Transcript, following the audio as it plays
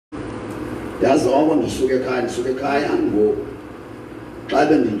yazi oko ndisuke ekhaya ngoku xa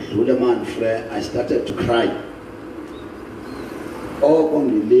bendidlule manfre I started to cry oko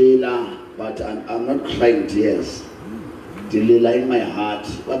ndilila but I'm not crying tears ndilila in my heart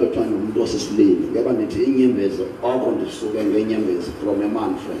babethwa nomuntu osisilili ngoba ndithi inyembezi oko ndisuke ngenyembezi from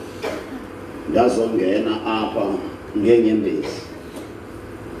emanfre ndazongena apha ngenyembezi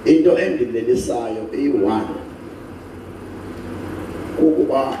into endilelisayo iyi-1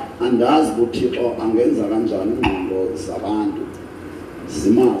 ukuba andazi uThixo angenza kanjani ingqondo zabantu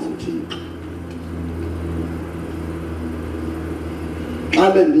zimazi uThixo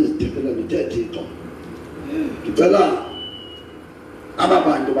xa bendizithethela ndithe Thixo ngicela aba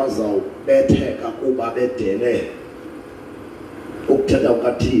bantu bazawubetheka kuba bedele ukuthetha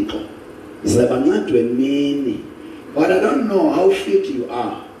kukaThixo ze bancedwe nini but I don't know how fit you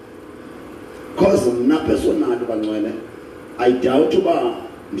are because mna personally bangcwele I doubt uba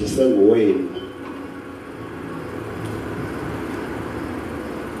ndisengowenu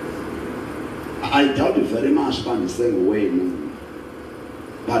I doubt very much uba ndisengowenu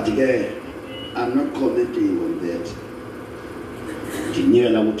but ke I'm not commenting on that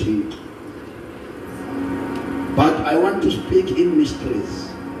ndinyela uThixo but I want to speak in mysteries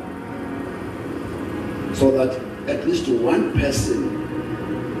so that at least one person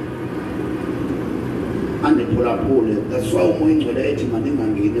andiphulaphule. That's why umoya ingcwele ethi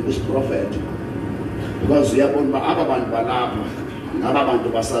mandingangeni kwisiprofeta because uyabona uba aba bantu balapha ngaba bantu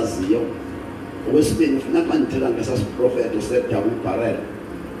basaziyo. Okwesibini ufuna xa ndithetha ngesasiprofeta usedouble barrel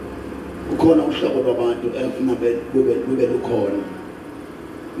ukhona uhlobo lwabantu efuna bube lukhona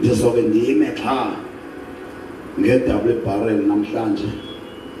ndizobe ndime xa ngedouble barrel namhlanje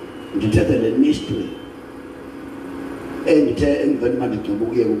ndithethe le mystery endithe emveni mandigqiba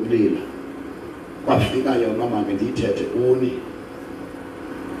ukuyeka ukulila kwafika yona manje ndiyithethe kuni.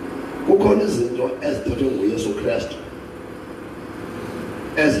 Kukhona izinto ezithethwe nguYesu Kristu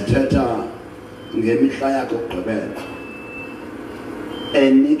ezithetha ngemihla yakhe yokugqibela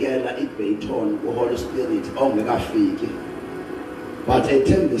enikela iBaton kuHoly Spirit ongekafiki but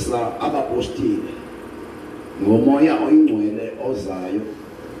ethembisa abapostile ngomoya oyingcwele ozayo.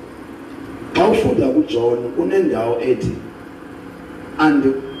 Xa ufunda kuJohn kunendawo ethi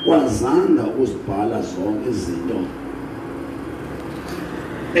andikwazanga ukuzibhala zonke izinto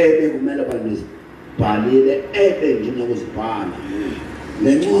ebekumele bandizibhalile ebendinokuzibhala.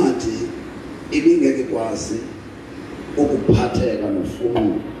 Le ncwadi ibingeke kwazi ukuphatheka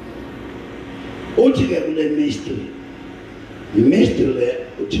nofunulo. Uthi ke kule mystery imystery le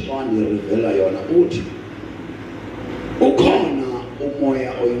uThixo anirivela yona uthi ukhona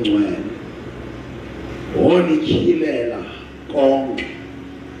umoya oyingcwele onikhilela konke.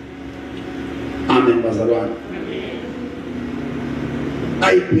 Amen bazalwane.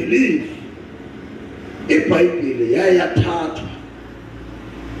 I believe iBhayibhile yayathathwa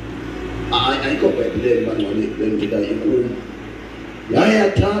ayikho eBhayibhileni bangcwele bendika inkulu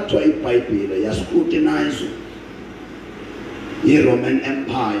yayathathwa iBhayibhile yascrutinized yi-Roman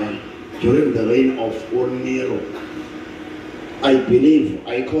Empire during the reign of Nero. I believe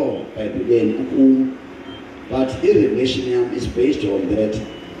ayikho eBhayibhileni unkulu but i-revelation yam is based on that.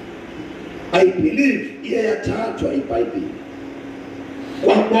 I believe iyayathathwa iBhayibhile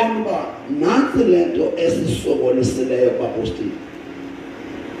kwabona uba nantsi le nto esisokolisileyo kwapostile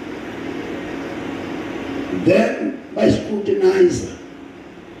then bayiscrutinize.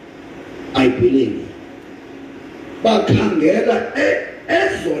 I believe bakhangela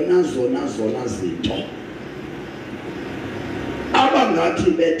ezona zinto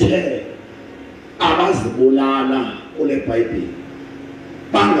abangathi bethe abazibulala kule Bhayibhile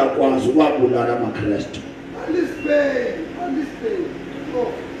bangakwazi ukwabulala amaKristu.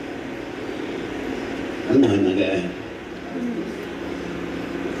 Angqina ke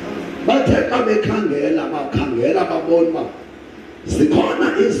bathe xa bakhangela babona uba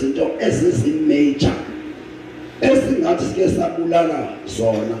zikhona izinto ezizimajor esingathi sike sabulala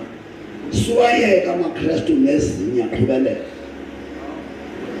zona siwayeka amaKristu nezinye aqhubeleka.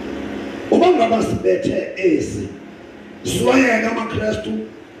 Uba ngaba sibethe ezi siwayeka amaKristu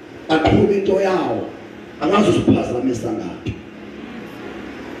aqhuba into yawo akazusiphazamisa ngaphi.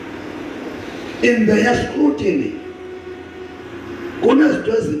 In the scrutiny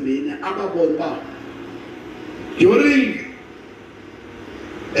kunezinto ezimbini ababona uba during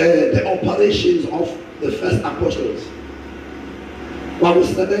the operations of the first apostles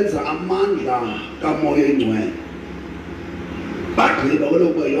kwakusebenza amandla kamoya oyingcwele. Bagqiba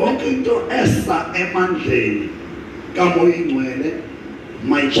kaloku yonke into esa emandleni kamoya oyingcwele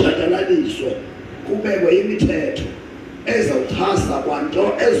mayitshatalaliswe kubekwe imithetho ezawuchasa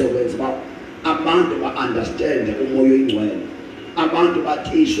kwanto ezokwenza uba abantu ba-understande umoya oyingcwele, abantu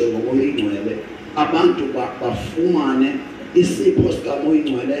bathishwe ngomoya oyingcwele, abantu bafumane isipho sikamoya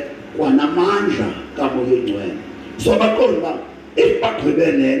oyingcwele kwanamandla kamoya oyingcwele. So baqonda uba if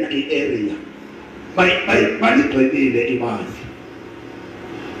bagqibe lena i-area baligqibile ibandla.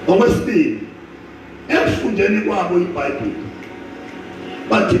 Okwesibili, ekufundeni kwabo iBhayibhile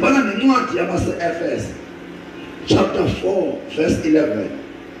badibana nencwadi yabase-Efesu chapter 4 verse 11,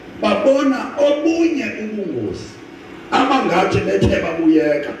 babona obunye ubungozi abangathi bethe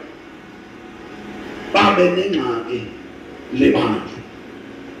babuyeka babe nengxaki lebandla.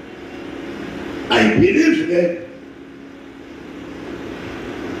 I believe ke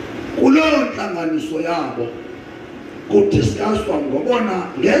kuloo ntlanganiso yabo kudiscusswa ngobona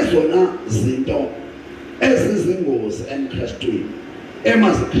ngezona zinto ezizingozi emKrestwini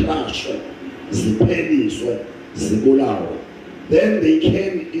emazikrashwe, zipheliswe, zibulawe. Then they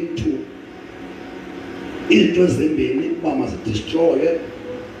came into into ezimbini uba mazidestroye.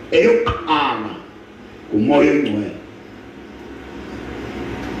 Eyokuqala umoya oyingcwele,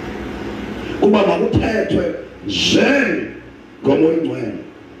 kuba makuthethwe nje ngomoya oyingcwele,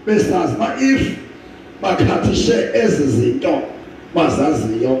 besazi uba if bakhathishe ezi zinto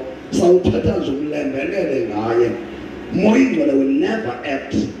bazaziyo sawuthetha nje umlembelele ngaye, umoya oyingcwele will never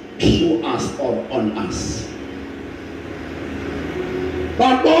act through us or on us.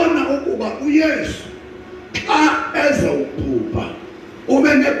 Babona ukuba uYesu xa ezawubhubha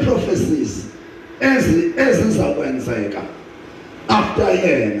ube ne-prophecies ezizakwenzeka after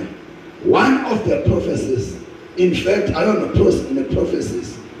yena. One of the prophecies, in fact, I don't know the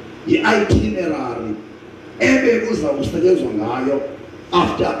prophecies, i-itinerary ebe uzawusetyenzwa ngayo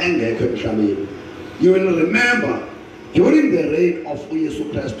after engekho emhlabeni. You will remember during the reign of uYesu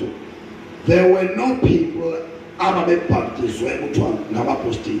Kristu there were no people ababebhaptizwe kuthiwa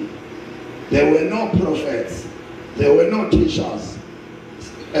ngabapostoli. There were no prophets, there were no teachers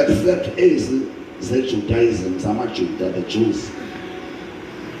except ezi ze-Judaism, zamaJuda, the Jews.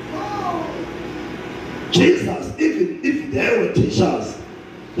 Jesus, even if there were teachers,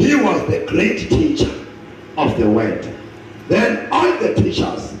 he was the great teacher of the word. Then all the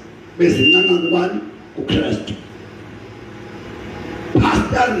teachers bezinanangubani kuKristu.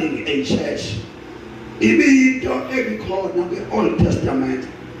 Pastoring a church ibiyinto ebikhona kwi-Old Testament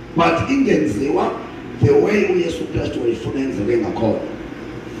but ingenziwa the way uYesu Kristu wayefuna yenzeke ngakhona.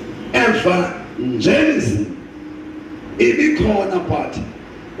 Evangelism ibikhona but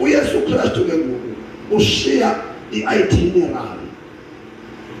uYesu Kristu ke ngoku ushiya i-itinerary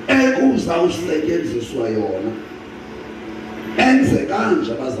ekuzawusetyenziswa yona. Enze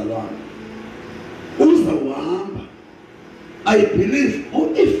kanje abazalwane, uzawuhamba. I believe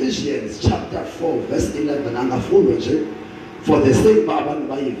Ephesians chapter 4 verse 11 angafundwa nje for the sake uba abantu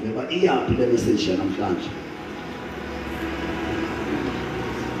bayive ba iyaphi le message yanamhlanje.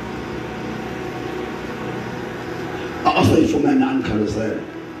 Asayifumene ancarousel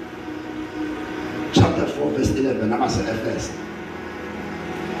chapter 4 verse 11 abase-Efesu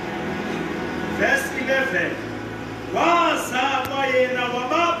verse 11, wazalwa yena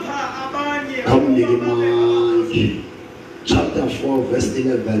wabapha abanye chapter 4 verse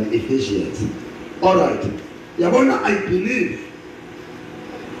 11 Ephesians. All right, yabona, I believe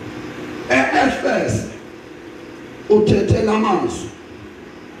e-Efesu uthethe lamazwi.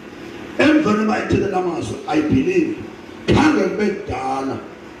 Emveni bayithethe lamazwi, I believe khange kube kudala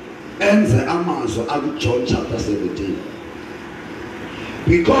enze amazwi akuJohn chapter 17,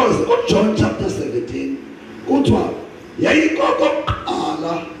 because uJohn chapter 17 kuthiwa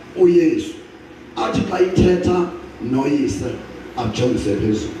yayikokokuqala uYesu athi xa ithetha noyise ajongise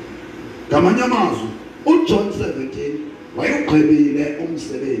phezulu. Ngamanye amazwi uJohn 17 wayugqibile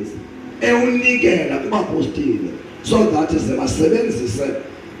umsebenzi ewunikela kubapostile so that ze basebenzise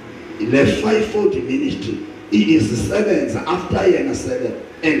le fivefold ministry izisebenza after yena sele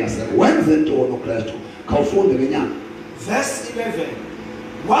engasekho. Wenze ntoni uKristu? Khawufunde ke nyana verse 11,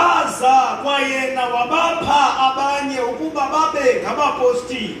 waza kwayena wabapha abanye ukuba babe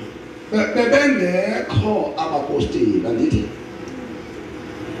ngabapostili. Bebengekho abapostili, andithi?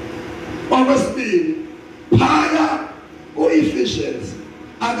 Okwesibili, phaya ku-Ephesians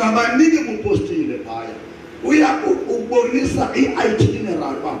akabaniki bupostile phaya. Ubonisa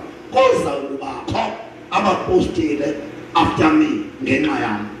i-itinerary uba koza kubakho abapostile after me ngenxa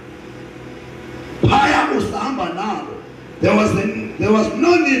yami. Phaya usahamba nabo. There was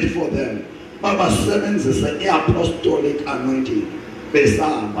no need for them. Babasebenzise i-apostolic anointing.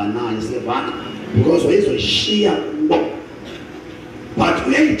 Besahamba naye sevana because wayezoyishiya kubo. But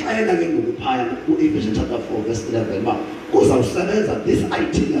uyayixela ke ngoku phaya ku-Ephesians chapter 4 verse 11 uba kuzawusebenza this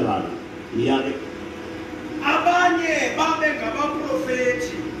itinerary Yeah. Abanye babe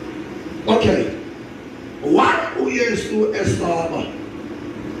ngabaprofeti. Okay. Why uYesu esaba?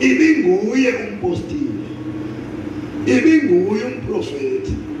 Ibinguye umpostile. Ibinguye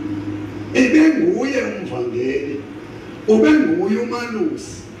umprofeti. Ibinguye umvangeli. Ubenguye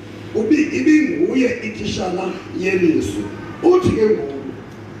umalusi. Ibinguye ititshala yelizwi. Uthi ke ngoku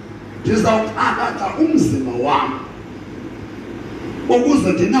ndizawuxakatha umzimba wami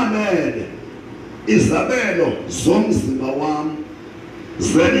ukuze ndinamele izabelo zomzimba wami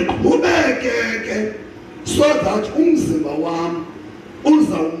ze ndiqhubeke ke so that umzimba wami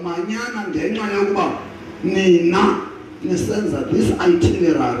uzawumanyana ngenxa yokuba nina nisenza this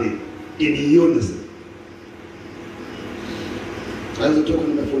itinerary in unison. As a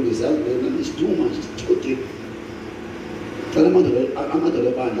token of it's too much, it's too deep. Tell them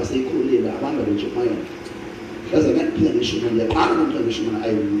another band as they could live, I wonder which of my own. As a net planation and the parliament planation,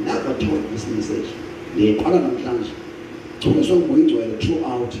 I never taught this message. The parliament plans took us all going to a true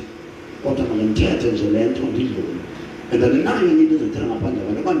out, what I'm an entire land on the road. And then now you need to turn up under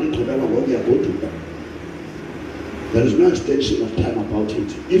the money to never go there, go to them. There is no extension of time about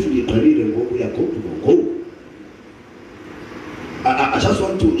it. If we read and go, we are going to go. I just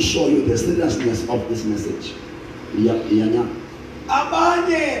want to show you the seriousness of this message.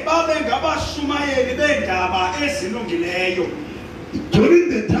 Abanye babe ngabashumayeli bendaba ezilungileyo. During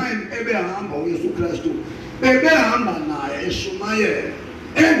the time ebehamba uYesu Kristu ebehamba naye eshumayela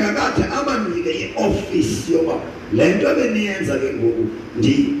engakade abanike ioffice yoba lento ebeniyenza ke ngoku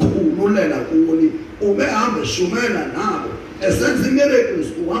ndikhululela kuni ubehamba eshumela nabo esenza imiracles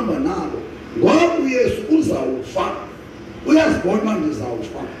uhamba nabo ngoba uYesu uzawufa uyazibona uba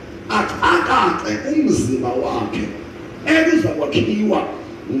ndizawufa akakake umzimba wakhe elizakwakhiwa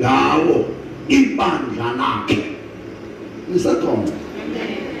ngawo ibandla lakhe. Nisakhona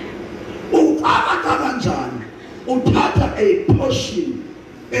uqaka kanjani uthatha a portion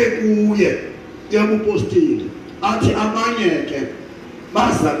ekuye yobupostile athi abanye ke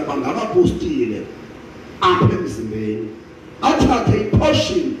baza kuba ngabapostile apha emzimbeni athathe a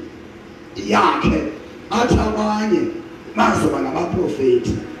portion yakhe athi abanye bazoba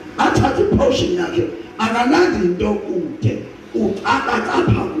ngabaprofeti athathe a portion yakhe akalandi into kude uqaka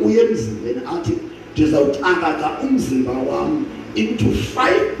kuye emzimbeni athi ndizawuxakatha umzimba wami into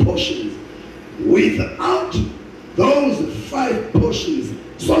 5 portions. Without those 5 portions,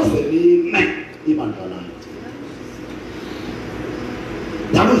 soze lime ibandla lakhe.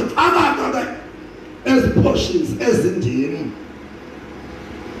 Ndawuxakatha as portions ezindini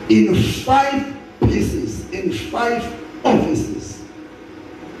in 5 pieces, in 5 offices.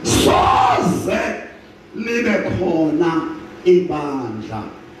 Soze libe khona ibandla.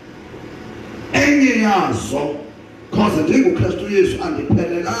 Enye yazo cause ndinguKristu Yesu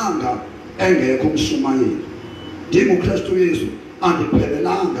andiphelelanga engekho umshumayeli. NdinguKristu Yesu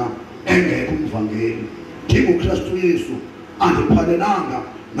andiphelelanga engekho umvangeli. NdinguKristu Yesu andiphelelanga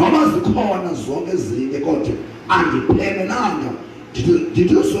noma zikhona zonke ezinye kodwa andiphelelanga.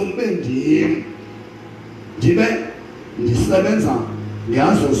 Ndizombe ndim ndibe ndisebenza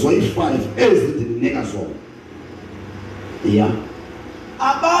ngazo zoyi5 ezindinika zona. Yeah.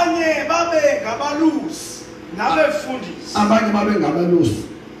 Abanye babe ngabalusi nabefundisi. Abanye babe ngabalusi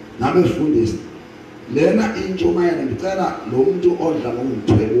nabefundisi. Lena intshumayelo ndicela lo muntu odla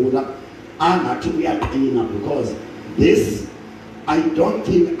ngomthwebula angathi uyaqina because this I don't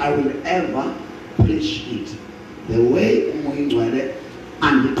think I will ever preach it the way uMoyingcwele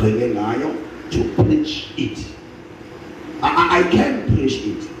andigqibe ngayo to preach it. I can preach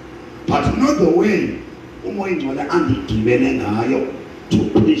it but not the way uMoyingcwele andigqibele ngayo to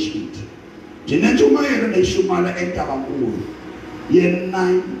preach it. Ndinentshumayelo neyishumala eNtabankulu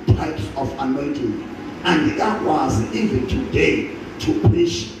ye9 types of anointing andikakwazi even today to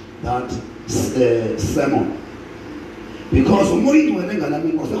preach that sermon because uMoyingcwele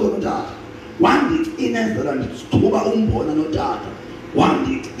ngalamini osekhona utata wandithi inezela ndithuba umbona notata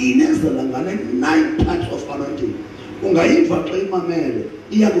wandithi inezela ngale 9 types of anointing ungayiva xa imamele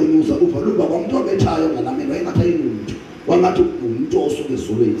iyakonyusa uvaluba kwamntu obethayo ngalamini wayengathi ayimuntu wangathi umuntu osuke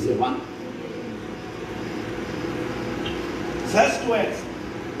ezulwini sevana. Verse 12.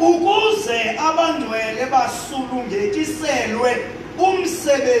 Ukuze abangcwele basulungekiselwe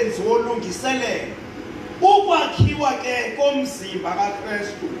umsebenzi wolungiselelo ukwakhiwa ke komzimba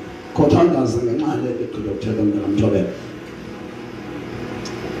kaKristu. Khothandaze ngenxa lekudokuthetha mntamthobela.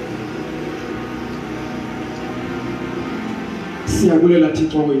 Siyabulela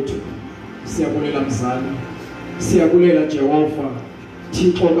Thixo wethu, siyabulela mzali, siyabulela Jehova,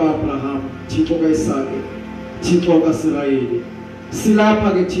 Thixo kaAbraham, Thixo kaIsaka, Thixo kaIsirayeli.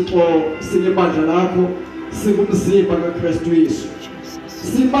 silapha ke Thixo silebandla lakho sikumzimba kaKristu Yesu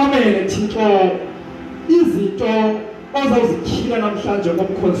simamele Thixo izinto ozawuzikhila namhlanje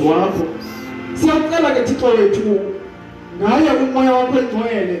ngomkhonzi wakho siyacela ke Thixo wethu ngaye umoya wakho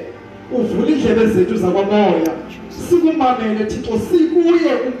engcwele uvula indlebe zethu zakwamoya sikumamele Thixo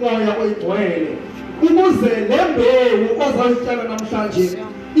sikuye umoya oyingcwele ukuze lembewu ozawutyala namhlanje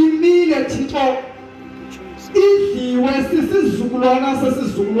imile Thixo idliwe sisizukulwana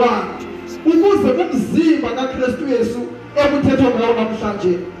sesizukulwana ukuze umzimba kaKristu Yesu ekuthethwa ngawo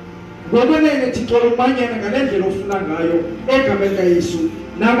namhlanje ngokwenene Thixo umanyana ngalendlela ofuna ngayo egameni kaYesu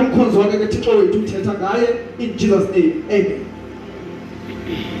nakumkhonzi wakhe ke Thixo wethu uthetha ngaye in Jesus name amen.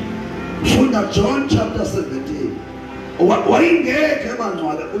 Funda John chapter 17 wayingeke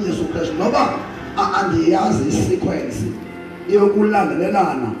bangcwale uYesu Kristu ngoba andiyazi isequence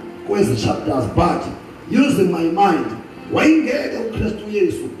yokulandelelana kwezi chapters but using my mind wayingeke uKristu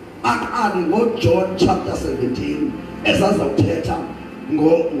Yesu aqale ngoJohn chapter 17 esazawuthetha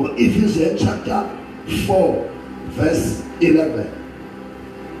ngo-Ephesians chapter 4 verse 11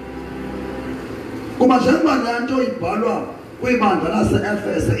 kuma njengoba lento ibhalwa kwibandla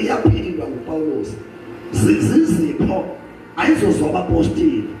lase-Efese iyaphindwa nguPawulos zizipho ayizozoba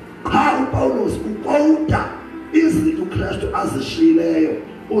apostoli qha uPawulos ukota izinto uKristu azishileyo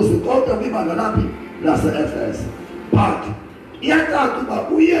uzikota kwibandla laphi lase-Efese but iyacaca uba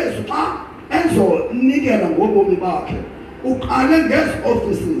uYesu xa ezonikela ngobomi bakhe uqale ngezi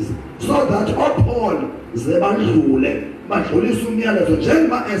offices so that oPaul ze badlulise umyalezo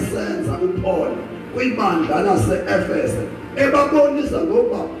njengoba esenza uPaul kwibandla lase-Efese ebabonisa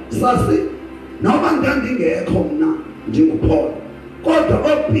ngoba sasi noma ngangingekho mna njengoPaul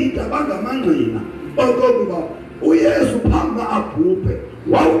kodwa oPeter bangamangqina okokuba uYesu phamba abhubhe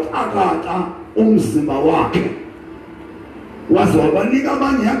wawucakata umzimba wakhe wazobanika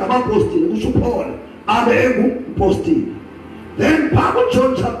abanye ngabapostoli kusho uPaul abe engupostoli. Then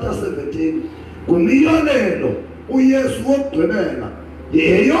John chapter 17 kumiyolelo uYesu wokugqibela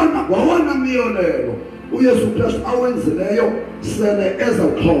yeyona wawona miyolelo uYesu Kristu awenzileyo sele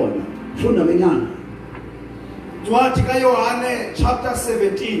ezawukhona. Funda lenyana Ncwadi kaYohane chapter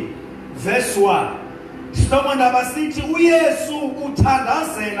 17 verse 1 sihlomondaba sithi uYesu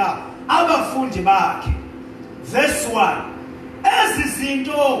uthandazela abafundi bakhe. Verse 1 ezi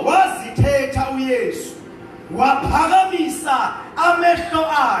zinto wazithetha uYesu waphakamisa amehlo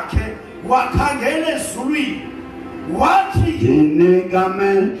akhe wakhangela ezulwini wathi ndinika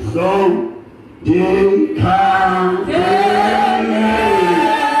amehlo ndikhangele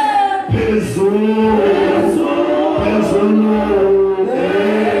phezulu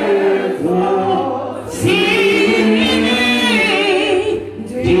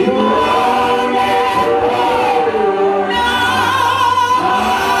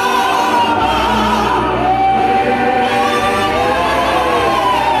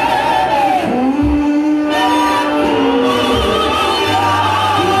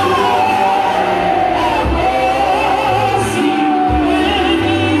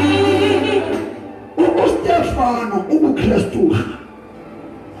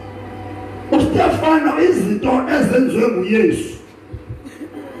izinto ezenziwe nguYesu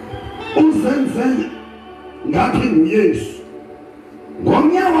uzenze ngathi nguYesu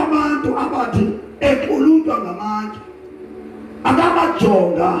ngomnya wabantu abathi equlunjwa ngamandla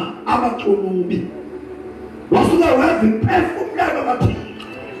akabajonga abaqulubi wasuka weva imphefumlelo kaThixo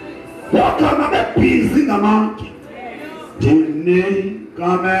wagama bebhizi ngamandla ndinika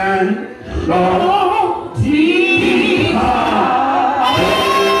amehlo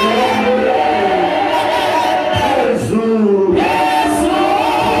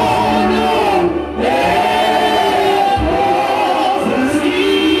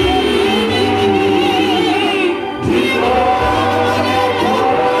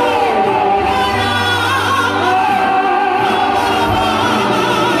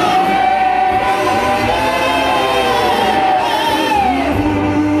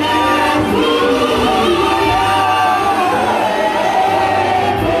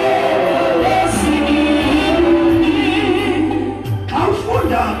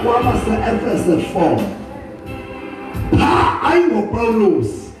Efese 4 ayingoPawulos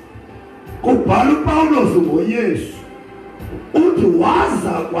kubhala uPawulos ngoYesu uthi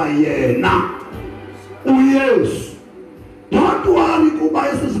waza kwayena uYesu. Don't worry kuba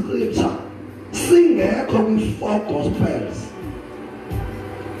esi scripture singekho kwi-4 gospels.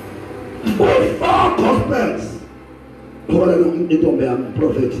 Kwi-4 gospels khona intombi yami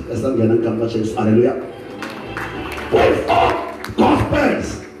prophet esangena nkampa Jesu haleluya. Kwi-4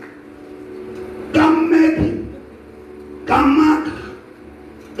 gospels kaMatthew, kaMark,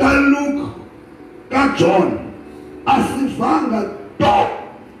 kaLuke kaJohn asivanga to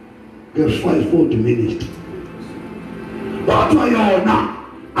nge-5-fold ministry. Kodwa yona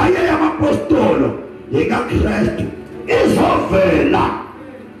ayeyamapostolo yekaKristu izovela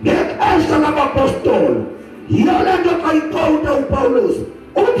ngexesha labapostolo. Yiyo le nto xa iqowuta uPawulos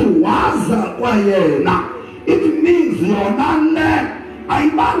uthi waza kwayena. It means yona le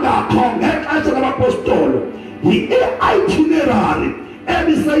ayibangakho ngexesha labapostolo. Yi-itinerary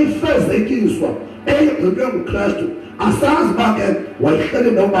ebisayifezekiswa eyigqitywe nguKristu. Asazi uba ke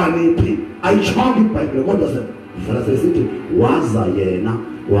wayihleli nobani phi, ayitshonga iBhayibhile, kodwa vela sesithi waza yena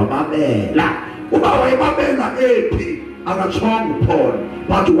wababela. Uba wayebabela ephi akatshonga uPaul,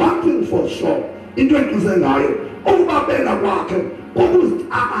 but one thing for sure, into endiqinise ngayo, ukubabela kwakhe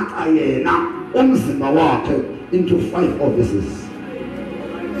kukuzicamata yena umzimba wakhe into 5 offices.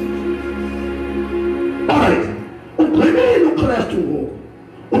 Alright, ugqibile uKristu ngoku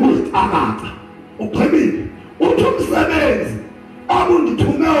ukuzicamata, ugqibile. Uthi umsebenzi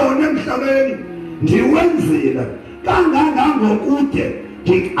abundithume wona emhlabeni ndiwenzile kangangokude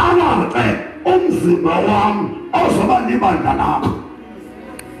ndicamate umzimba wami ozoba libandla lakho.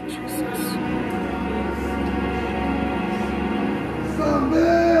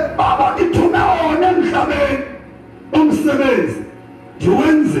 Abundithume wona emhlabeni umsebenzi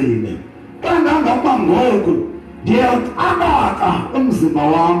ndiwenzile kangangokuba ngoku ndiyawucamata umzimba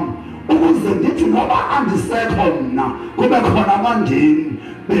wami ukuze ndithi noba andisekho mna kube khona abandini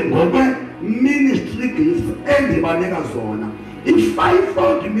ngokwe ministry gifts endibanika zona.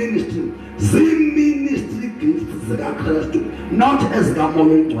 I-5-fold ministry zii-ministry gifts zikaKristu, not ezikaMoya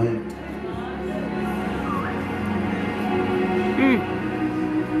Oyingcwele.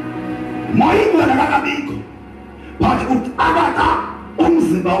 Moya Oyingcwele akabikho, but ucamata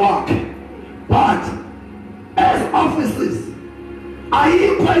umzimba wakhe. But as offices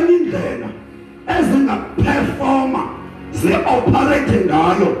ayikho enye indlela ezingaperforma ze-operate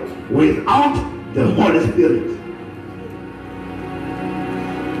ngayo without the Holy Spirit.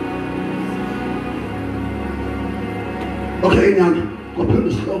 Okay, nyana,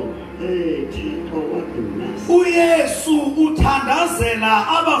 kophendula isihloko. Thixo, what a mess. uYesu uthandazela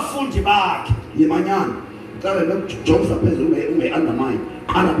abafundi bakhe. Yimanyana, cala nokujonga phezulu unge-undermine.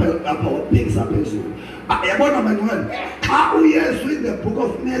 Qala apha wabhekisa phezulu. Yabona mangcwele, xa uYesu in the book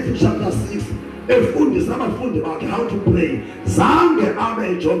of Matthew chapter 6 efundisa abafundi bakhe how to pray, zange abe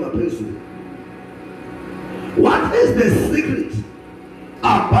ejonga phezulu. What is the secret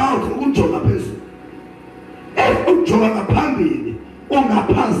about ukujonga phezulu? If ujonga ngaphambili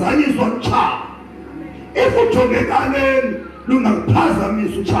ungaphazanyiswa utshaba. If ujonga ekaleni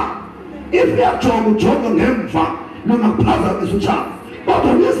lungakuphazamisa utshaba. If uyajonga ujonga ngemva lungakuphazamisa utshaba.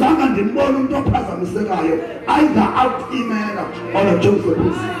 Kodwa ngizange ndimbone umuntu ophazamisekayo either out-imela or ajonge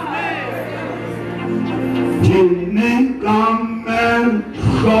phezulu.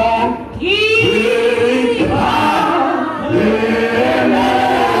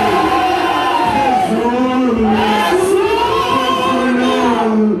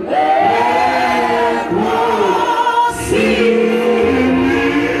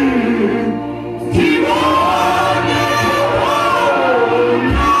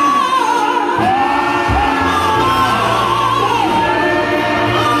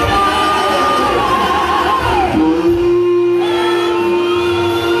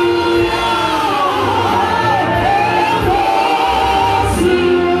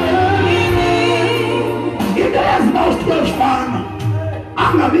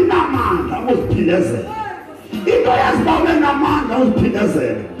 Into yazibabe namandla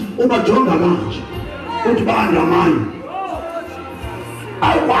uziphindezele ubajonga kanje uthi bandamanye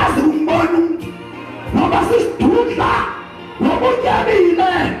awukwazi ukumbona umuntu noba sisidudla noba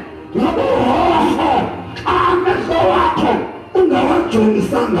utyabile noba uhoho amehlo wakho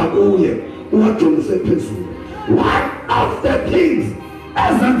ungawajongisanga kuye uwajongise phezulu. One of the things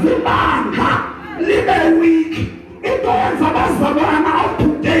ezenza ibandla libe weak, into yenza abazalwana of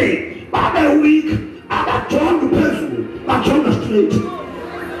today babe weak, abajonga phezulu bajonga straight.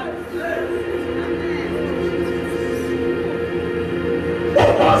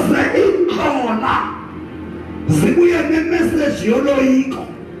 Ukuze inhlona zibuye nemessage yoloyiko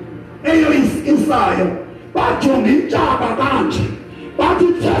eyoyisikisayo bajonga intshaba kanje, bathi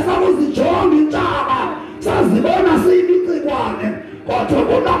thesa uzijonga intshaba sazibona siyimicikwane, kodwa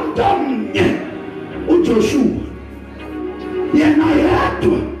kunomntu omnye uJoshua yena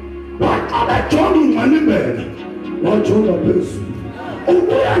yedwa waqabajonga ingqinimbele wajonga phezulu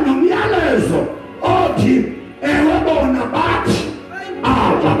ubuya nomyalezo othi ewe bona bathi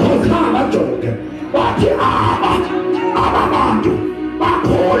abaphosanga bajonge bathi aba bantu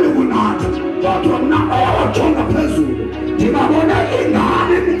bakhulu bajonga phezulu ndibabona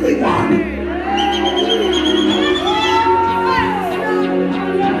ingane emicingwane.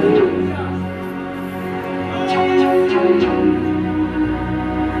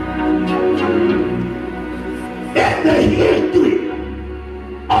 In the history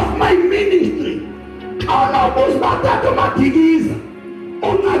of my ministry, awunabuzibatato madikiza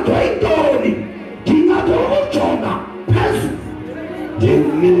ungathoyintoni ndingathojonga phezulu. The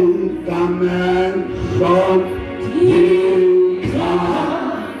new command from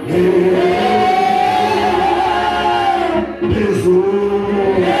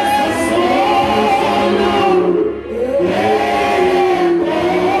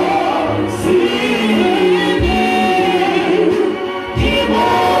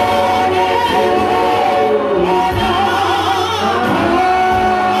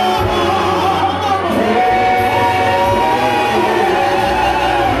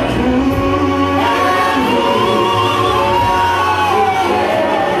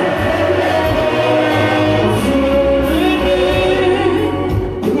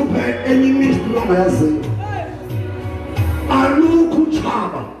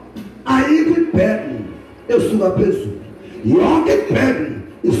phezulu yonke ibhekeni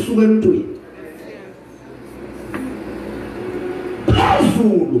isuka emntwini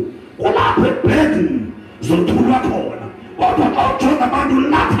phezulu kulapho ibhekeni zothulwa khona. Kodwa xa ujonga abantu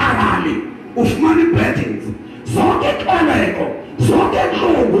laterally ufumana ibhekeni zonke inxeleko zonke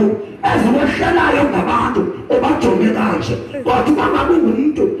inhlungu eziwehlelayo ngabantu ubajonge kanje. Kodwa uma ngabe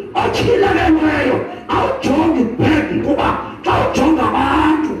ungumntu otyhilelelweyo awujongi ibhekeni kuba xa ujonga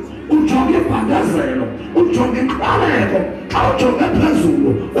abantu ujonge ibhandezelo ujonge inxwaleko xa ujonge phezulu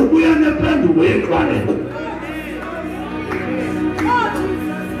ubuya nempendulo yenxwaleko.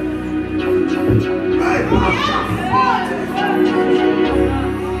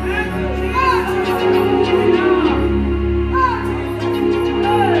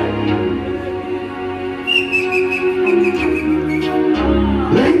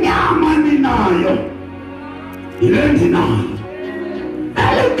 Le nyama ninayo ile ndinayo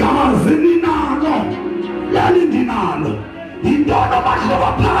elegazi ninalo leli ndinalo yintona bahloba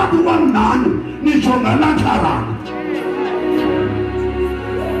phakathi kwamnani nijonga laterali.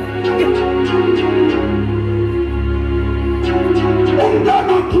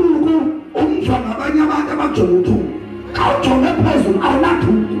 Umntana thuku umzwa ngabanye abantu abajonga uthuku xa ujonge phezulu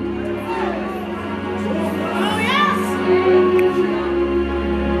awunathuku.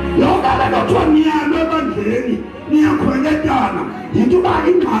 Yonke le nto kuthiwa niyalo ebandleni niyakhweletyana yinto uba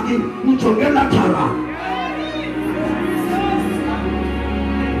ingxaki nijonge laterali.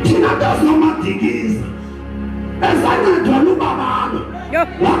 Thina ntozinomadikiza esancedwa lubabalo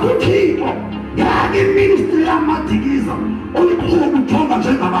wakuthixo ngeke iministry yamadikiza uyiqhuba ujonga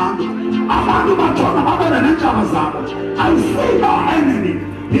njengabantu. Abantu bajonga babone neentshaba zabo. I see no enemy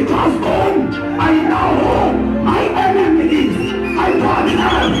because I know who my enemy is. I don't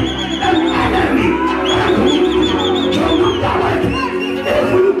have an enemy. If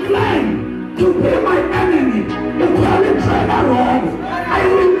you claim to be my enemy, you call it wrong. I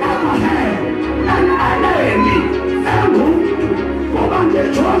will never have an enemy. And who? Come on, you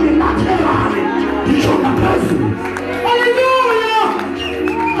show me laterally. You show me person. Hallelujah!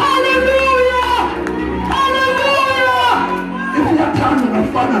 Hallelujah! Hallelujah! If you are turning a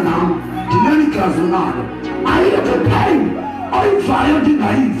father now, the many class now, I have a pain. I fire the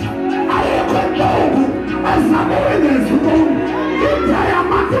knife. I have a dog. As I'm going as you go. If I am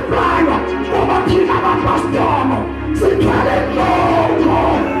multiplied, over Tina Pastor, Central Logo,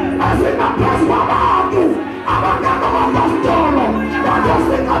 as in a plus one, I'm a pastor, but just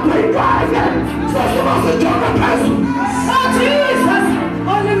think of my guidance. So she was a John person. Oh, Jesus!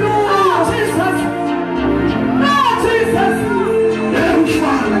 Hallelujah! Jesus! No, Jesus! Get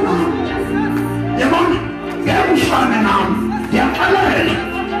fun now. You want? Get fun now. You're alone.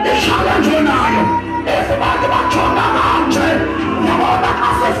 It's challenge you now. If you want to watch on the mountain, you want to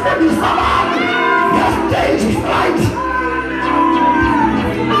assist in the salon. Your stage is right.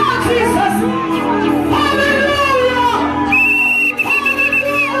 Oh, Jesus! Hallelujah!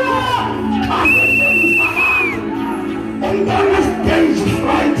 Hallelujah! Assist in the salon.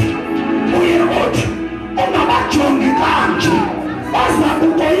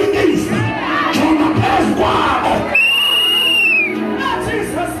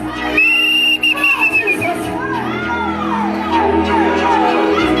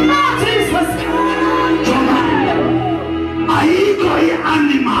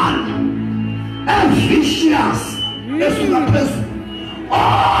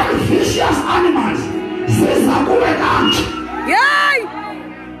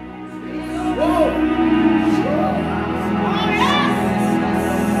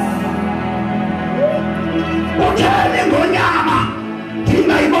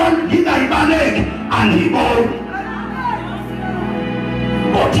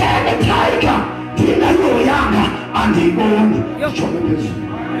 andiyiboni ndijonge phezulu.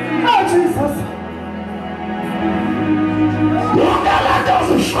 Jesus. Yonke le nto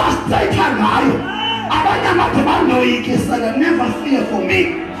uzifrustratha ngayo abanye abantu bandoyikisela, never fear for me.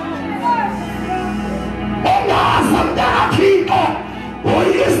 Ungaza mntathixo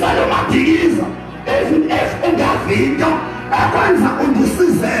woyikisela umadikiza even if ungavi into ekwenza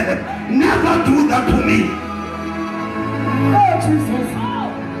undisizele, never do that to me. Jesus.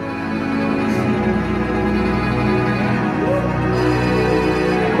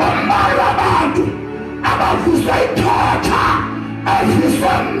 Bambalwa abantu abavuswa ithotha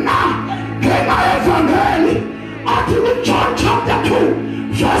avuswa mna ngenxa yevangeli athi kuJohn chapter 2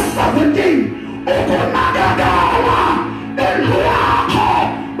 verse 17 ukunakekela indlu yakho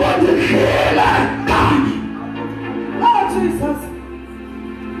udidlile kanye. Jesus.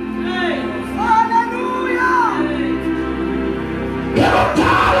 Hallelujah.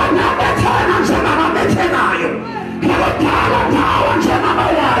 Ngekudala nabethena njengababethekayo, ngekudala ndawo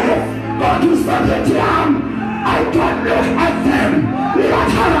njengabawayo, kodwa usebethi yami I don't look at them.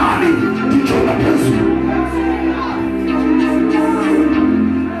 Uyathalani ndijonga phezulu.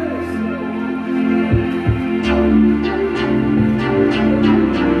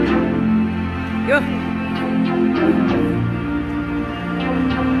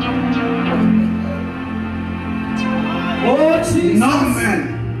 Oh, Jesus. No man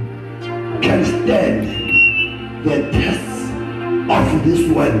can stand the tests of this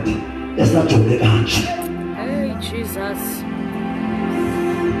world. Esajonge kanje. Hey, Jesus.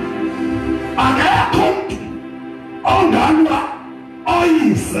 Akekho ongalwa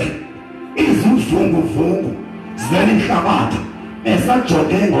oyise izivunguvungu zelihlabathi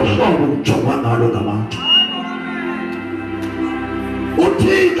esajonge ngohlobo kujongwa ngalo ngabantu.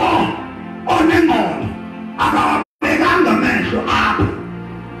 uThixo onengqondo akabekanga amehlo apho.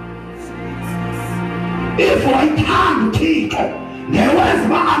 If wayithanda uThixo ngewenza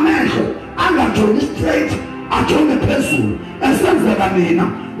uba amehlo angajongi straight, ajonge phezulu, esenzeka mina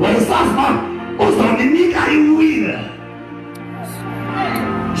wayesazi uba uzoninika iwili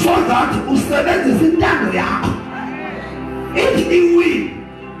so that usebenzise intando yakho. If iwili,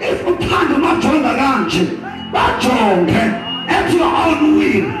 if uthanda umajonga kanje, bajonge at your own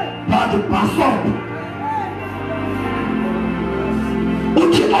will, but basop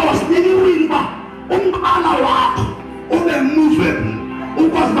uThixo wasinika iwili uba umqala wakho ube movable,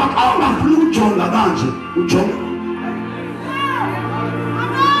 ukwazi uba xa ungafuni ukujonga kanje ujonge.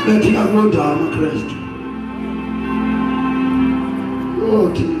 Bethi akulondawo amaKristu. Oh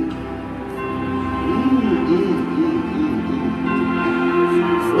Thixo.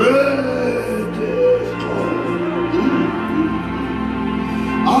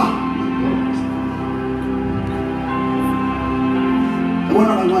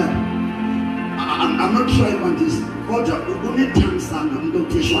 I'm not sure about this. Kodwa unethamsanqa umuntu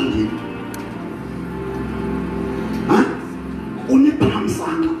othishwa nje.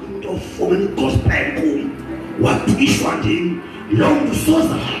 Unethamsanqa umuntu ofumana igospel kum wathishwa nje. Lo muntu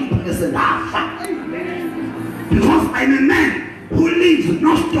soza hlupha esendafa. Because I'm a man who lives with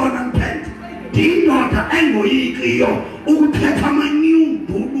no stone unturned. Ndindoda engoyikiyo ukuthetha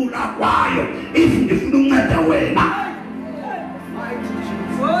amanyundulula kwayo if ndifuna unceda wena.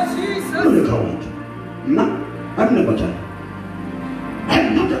 I'm not a coward. No, I'm never done.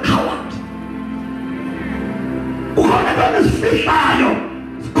 I'm not a coward. Ukhona bona sifihlayo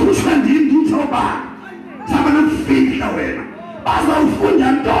sikhutshwe ndim ndithoba sabana mfihla wena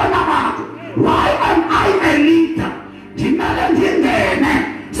bazawufunda ntona bakho. Why am I a leader? Ndimele ndingene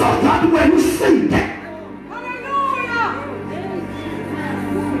so that when usinde.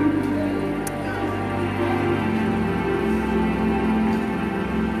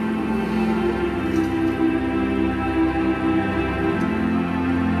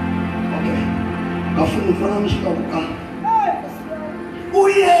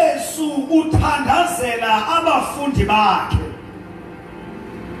 uYesu uthandazela abafundi bakhe.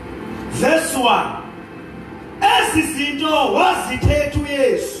 Verse 1. Ezi zinto wazithetha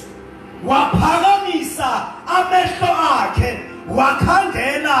uYesu, waphakamisa amehlo akhe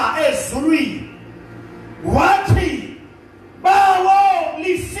wakhangela ezulwini, wathi, bawo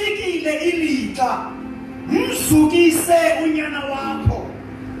lifikile ilixa, mzukise unyana wakho.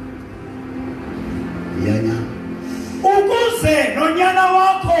 Yanya. Ukuze nonyana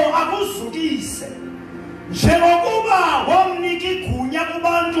wakho akuzukise, njengokuba wamnika igunya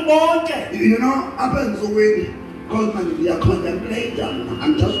kubantu bonke. You know, happens already. Because man, we are contemplating.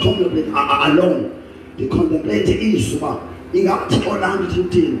 I'm just contemplating alone. The contemplating is about. Ingathi olami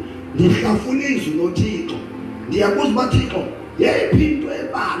thithini ndihlafuna izwi noThixo. Ndiyakuza uba Thixo yeyiphi into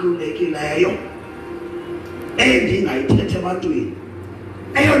ebalulekileyo endingayithethe ebantwini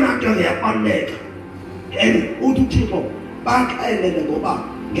eyona nto ngiyabaleka and uthi uThixo baxelele ngoba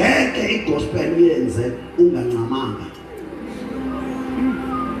ngeke igospel uyenze ungancamanga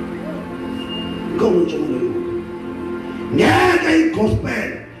konke nje ngeke igospel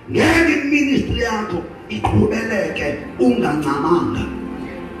ngeke iministry yakho iqhubeleke ungancamanga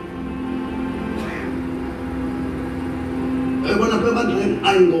ebona bebandleni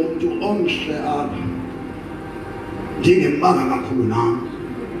ayingomuntu omhle apha ndingembanga kakhulu nami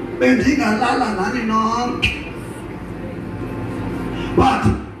bendingalala nani nonke but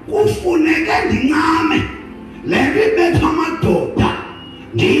kufuneka ndincame le nto ibetha amadoda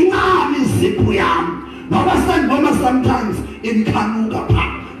ndincame izipho yam noba sendibona sometimes imkhanuka pha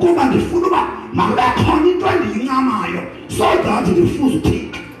kuba ndifuna uba makube khona into endiyincamayo so that ndifuze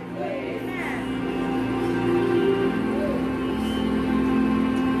uThixo.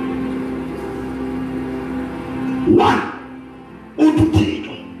 One,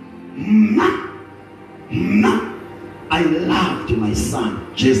 uThixo mna I loved my son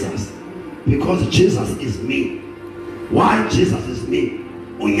Jesus because Jesus is me. Why Jesus is me?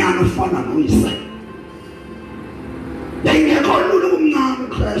 Unyana ufana noyise. Yayingekho lula ukumncama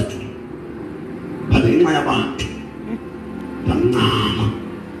uKristu. But ngenxa yabantu bamncama.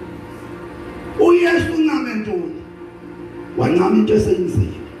 uYesu uncame ntoni? Wancama into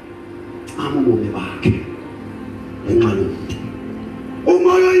esenzile. Ubomi bakhe. Ngenxa yomuntu.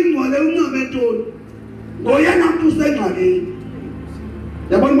 Umoya oyingcwele uncame ntoni? Ngoyena umuntu usengxakini.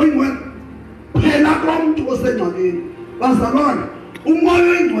 Yabona umoya oyingcwele phela komuntu osengxakini. Bazalwane, umoya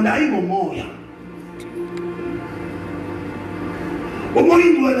oyingcwele ayingomoya. Umoya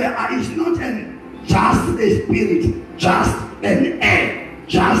oyingcwele is not just a spirit, just an air,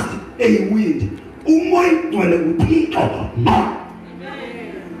 just a wind. Umoya oyingcwele uThixo no.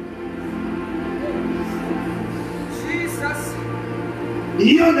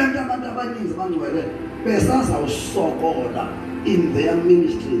 Iyo lento abantu abaninzi bangcwele besaza usokola in their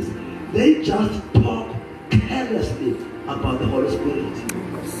ministries. They just talk carelessly about the Holy Spirit.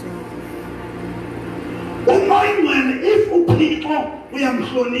 If uThixo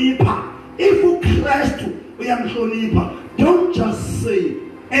uyamhlonipha, if uKristu uyamhlonipha, don't just say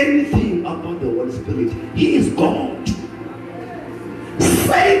anything about the Holy Spirit. He is God.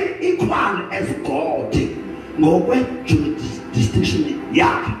 Same equal as God. Ngokwe jurisdiction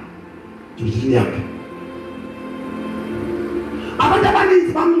yakhe. Abantu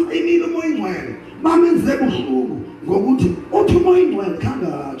abaninzi bamcimile umoya oyingcwele bamenze buhlungu ngokuthi uthi umoya oyingcwele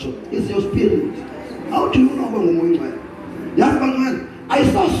khangatsho is your spirit. How do you know umoya oyingcwele? Yazi bangcwele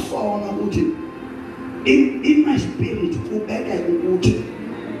ayisasona ukuthi in my spirit ubeke ukuthi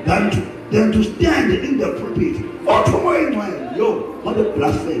than to stand in the pulpit. Uthi umoya oyingcwele yo what a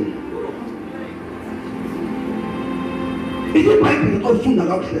blasphemy. iBhayibheli ofunda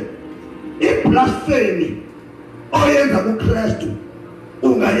kakuhle iblasphemy oyenza kuKristu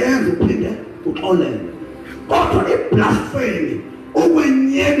ungayenza uphinde uxolele. Kodwa iblasphemy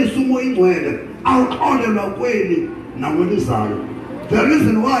ukwenyelisa umoya oyingcwele awuxolelwa kweni nakwelizayo. The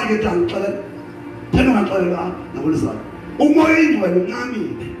reason why you don't xolele thena ungaxolelwa nakwelizayo umoya oyingcwele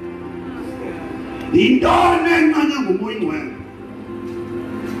uncamile. Yintoni encane ngomoya oyingcwele?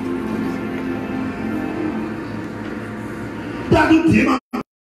 Takudima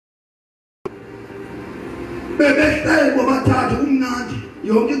bebehleli bobathathu kumnandi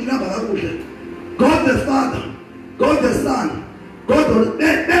yonke into ihamba kakuhle. God the Father, God the Son, God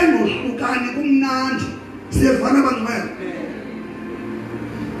bengohlukani kumnandi. Siyevana bangcwele.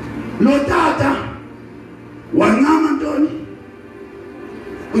 Lo tata wancama ntoni?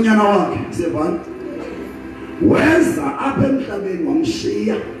 Unyana wakhe siyevana. Weza apha emhlabeni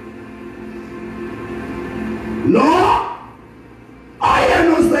wamshiya. Lo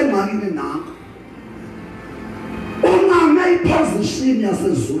ayena osengxakini nakho. Uncame iposition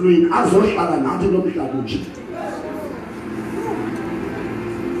yasezulwini azohlala nathi lo mhlaba nje.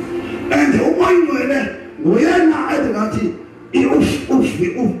 And umoya oyingcwele nguyena athi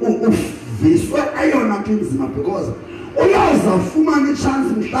uviswe ayona nto inzima because uyaza ufumana ichance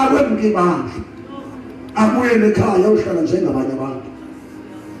mhlawumbe wemke ibandla abuyele ekhaya uhlala njengabanye abantu.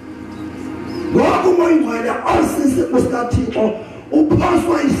 Ngoba umoya oyingcwele osisi kuSikaThixo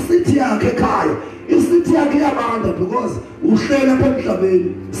uphoswa isithi yakhe ekhaya. Isithi yakhe yabanda because uhlela apha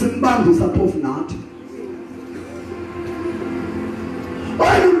emhlabeni simbandisa phofu nathi.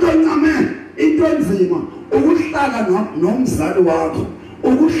 Umuntu oncame into enzima ukuhlala nomzali wakho,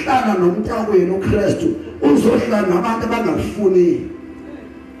 ukuhlala nomntakwenu uKristu, uzohlala nabantu abangafuni.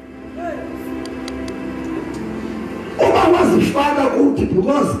 Uba wazifaka kuthi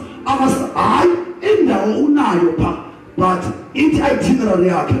because hayi indawo unayo pha but ithi itinerary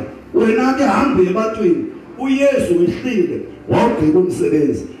yakhe wena ke hambe ebantwini uYesu wehlile wawugqiba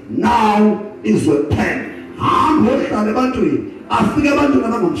umsebenzi now is your time hamba ohlala ebantwini afike abantu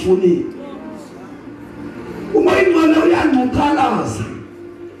abangamfuni uma ingcwele uyanqoqalaza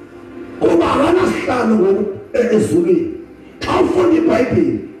kuba akanasihlalo ngoku ezulwini xa ufunda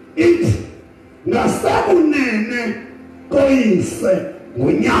iBhayibheli ithi ngasekunene koyise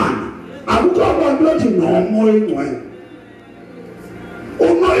ngonyana akukho abantu bathi nomoya ingcwele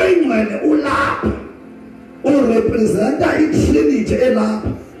umoya ingcwele ulapha urepresenta iTrinity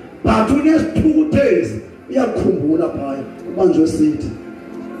elapha but unesithukuthezi uyakhumbula phaya ubanjwe sithi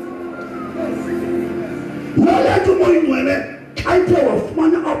nolethu umoya ingcwele xa ithe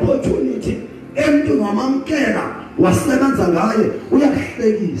wafumana opportunity emntwini wamamkela wasebenza ngaye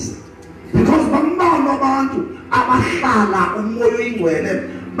uyakuhlekisa because bambalwa abantu abahlala umoya ingcwele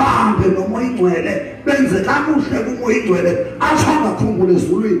bahambe nomoya ingcwele benze kakuhle kumoya ingcwele athi angakhumbula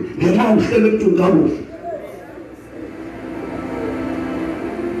ezulwini ngenxa uhlele emntwini kakuhle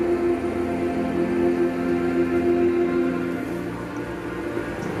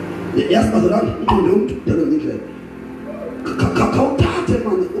yasibazalana uqonde umuntu udele ngendlela khawuthathe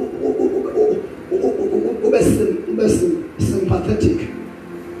manje ube sympathetic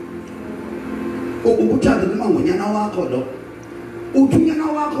ukuthanda noma ngonyana wakho lo uthi unyana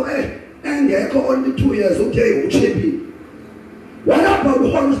wakho engekho only 2 years okay uchepi walapha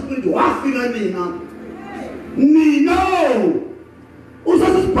uHoly Spirit wafika mina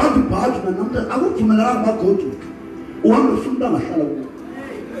usasibhadubhadu namhla akuvumelanga magodu uhambe ufuna ngahlala kuwo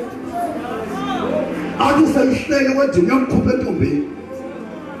athi seyihlele kwedini yamkhupha entombeni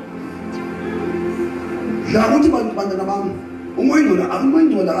la ukuthi bantwana bami umoya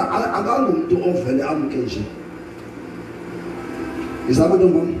akalumuntu ovele amke nje izama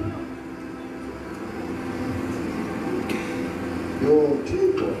ntombami yo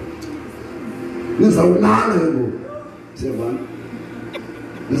Thixo nizawulala ngoku siyabona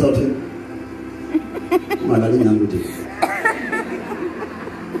nizawuthini ungalali nyanga uthi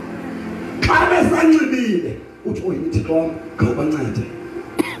xa besanxibile uthi oyithi Thixo ngawubancede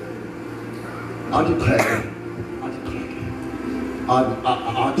athi qheke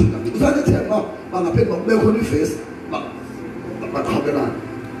athi usanethemba bangaphendwa kubekho ifesi baqhabelana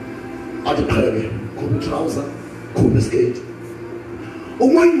athi qheke khupha trouser khupha skate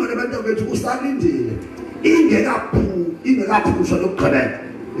umoya ingcwele abantu bethu usalindile ingekaphushwa lokugqibela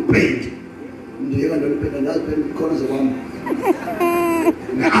ipaint ndiyeka ndolipenda ndaziphela ikhona zokwami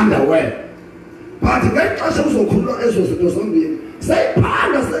ne-underwear but ngexesha uzokhulula ezo zinto zombini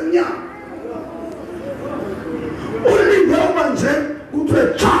seyiphanda semnyama ulinde uba nje kuthiwe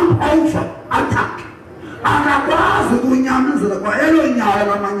jump over attack akakwazi ukunyamezela kwa elo nyawo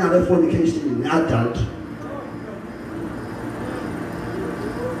lamanyala efornication ne-adultery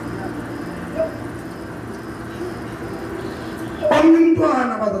omnye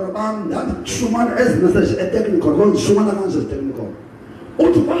umntwana abazala bam ndandishumana ezimeseji etechnical kozishumana kanje ezitechnical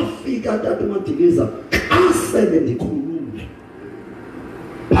uthi kwafika tata uMadikiza xa sele ndikhulule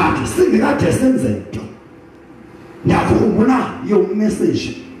but singekade senzeke ndiyakhumbula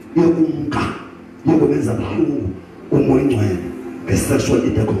yomeseji yokumka yokubenza buhlungu umoya ingcwele nge-sexual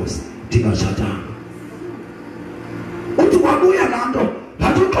intercourse ndingatshatanga uthi kwabuya laa nto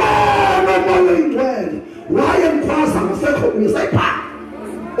ngathi uxolo umoya ingcwele waye mkhwaza ngasekho kuye sayipha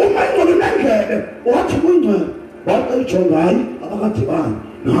umoya ingcwele nendlebe wathi umoya ingcwele wathi eyijongayo abakadibani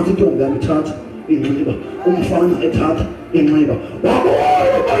nathi intombi yam ithatha inxiba umfana ethatha inxiba wabuya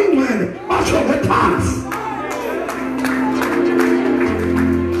umoya ingcwele batsho ngethansi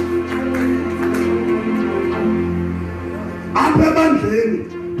apha ebandleni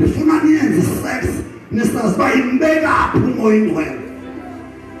ndifuna niyenze sex nisazi uba imbekaphi umoya ingcwele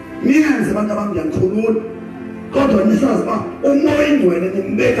niyenze abantu abam ndiyandikhulula kodwa nisazi uba umoya ingcwele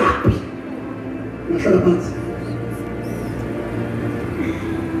nimbekaphi nahlala phansi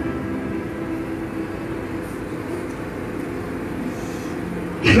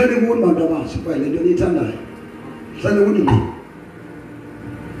hleli kuni bantu abatsha kwaye le nto niyithandayo hleli kuni mbi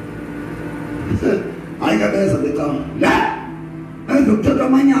ayikabeza lecawa la ezokuthatha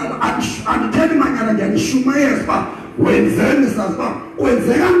amanyala andithethi manyala ndiyanishumayeza uba wenzeni sazi uba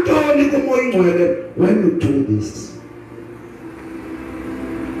kwenzeka ntoni kumoya ingcwele when you do this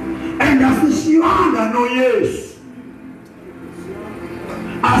and asishiyanga noYesu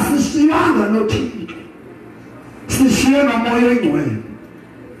asishiyanga noThixo sishiye nomoya ingcwele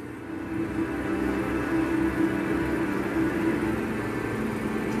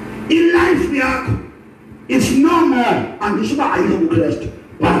in life yakho it's no more andisho uba ayikho uKristu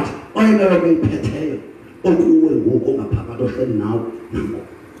but oyena oyiphetheyo okuwe ngoku ongaphakathi ohleli nawe nangoku.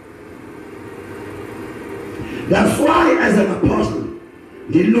 That's why as an apostle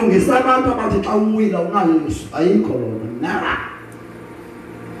ngilungisa abantu abathi xa uwila ungayesu ayikho lona never.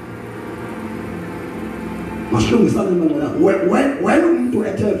 Masilungisane manje when umuntu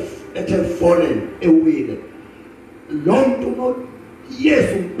ethe fallen ewile lo muntu no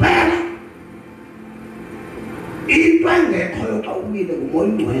Yesu kuphela into engekho xa uwile ngumoya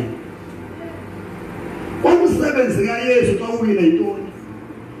ongcwele. Umsebenzi kaYesu xa uwile yintoni?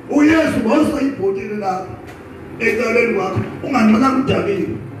 uYesu ngosoyibhotile lapha eceleni kwakho unganqaka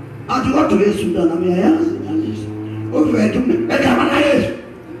kudabini athi kodwa Yesu mntana nami uyayazi nyanisa uvethu egama la Yesu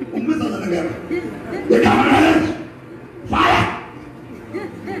umbiza ngala ngeke egama la Yesu fire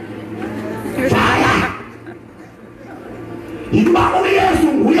fire iba uYesu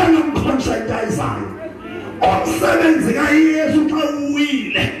nguye nomconscientizayo umsebenzi kaYesu xa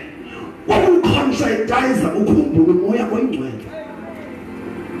uwile wokuconscientize ukhumbule umoya oyingcwele.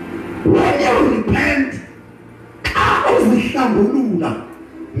 When you repent xa uzihlambulula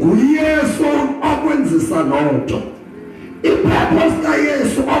nguYesu okwenzisa lonto. Ipurpose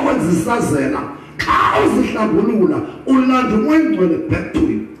kaYesu okwenzisa zena xa uzihlambulula ulanda umoya oyingcwele back to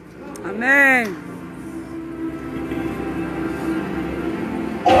him. Amen.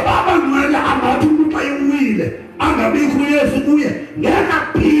 Ubaba ngcwele angathi umuntu xa ewile angabikho uYesu kuye ngeke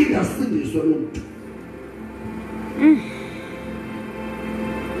aphinde asindiswe lo muntu.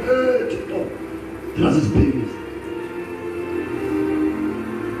 Das ist Baby.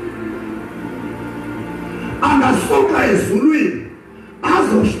 Angasuka ezulwini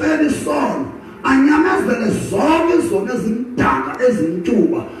azohlala isono anyamezele zonke izono ezimdaka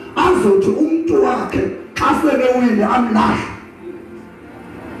ezintuba azothi umuntu wakhe xa sebewile amlahle.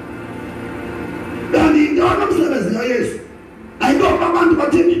 Kanti intona umsebenzi kaYesu ayikho abantu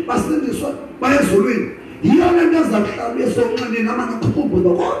bathini basindiswa bayezulwini yiyo lento ezakuhlala esonxeleni amanakhumbulo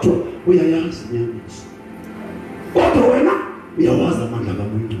kodwa uyayazi nyaniso kodwa wena uyawazi amandla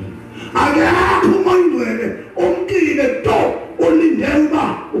kaMoya Ngcwele akekho uMoya Ngcwele umkile to ulindele uba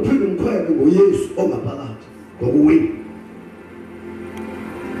uphinde umkhwele ngoYesu ongaphakathi ngokuwina.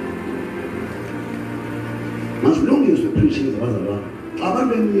 Masilungiswe preaching zabazalwane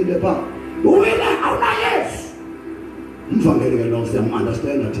abantu bemile pha uwina awunaYesu umvangeli ke lo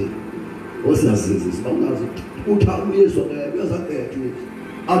siyamunderstand athi osiyazizisa bangazi utha uYesu uyazakhetha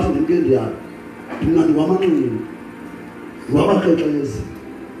athi ngenkende yakhe mina ndiwamanqini wabakhexezi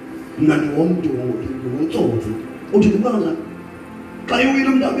mina ndiwomuntu ngotsotsi uthi ndibanga xa uwile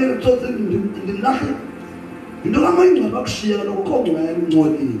umuntu abele utsotsi ndimlahle into kaMoya Ngcwele bakushiya lokho khongcwele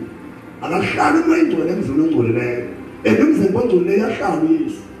ungcolile akahlali uMoya Ngcwele emzini ongcolileyo emzini ongcolileyo yahlala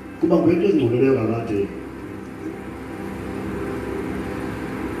uYesu kuba ngento ezingcolileyo kakade.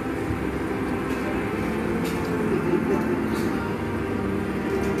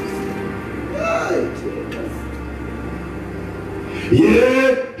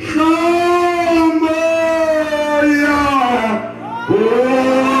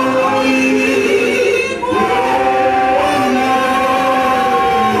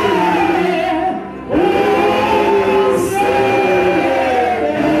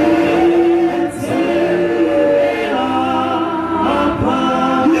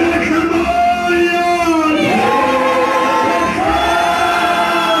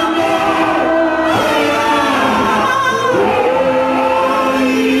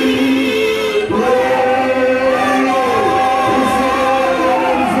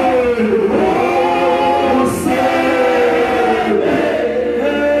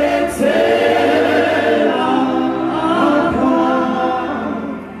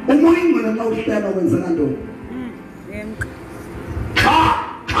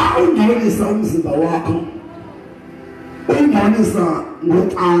 Umzimba wakho ungcolisa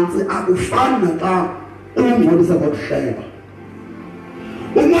ngocansi akufani naxa ungcolisa ngokuhleba.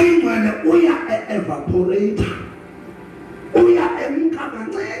 uMoya Ngcwele uya evaporate uya emka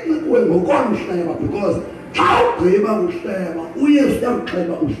kancane kuwe ngokomhleba because xa ugqiba uhleba uYesu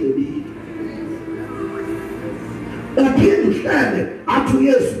uyakuxeba uhlebile uphinde uhlebe athi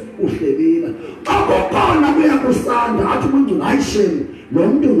uYesu uhlebile xa kukhona kuya kusanda athi umuntu ayishemi lo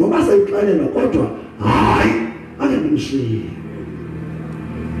muntu noba seyixelela kodwa hayi akendimshiye.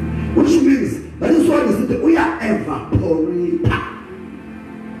 Which means that is why sithi uya evaporate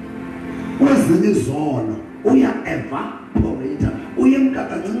kwezinye izono uya evaporate uyemka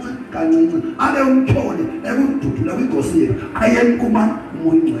kancinci kancinci abe umthole ekududula kwigosini ayemkuma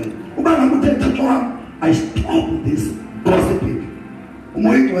uMoya Ngcwele uba ngabe uthe Thixo wami I stop this gossiping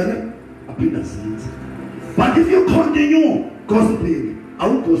uMoya Ngcwele aphinda asenze. But if you continue gossiping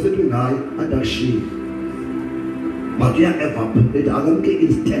awuphosethwe ngayo adakushiya but uya-evaporate akamke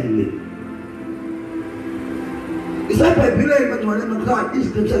instantly. Isabhayibhileni madodana emakhaya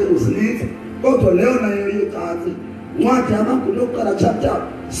iscripture ezininzi kodwa leyo nayo icaci. Ncwadi yamaBhulu yokuqala chapter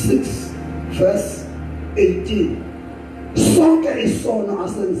 6 verse 18. Sonke isono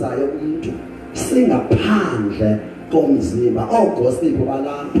asenzayo umuntu singaphandle komzimba, ogossip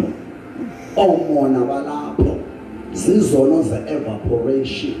balapho, omona balapho, zizono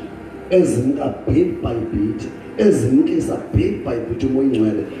ze-evaporation ezimka bit by bit, ezimkisa bit by bit umoya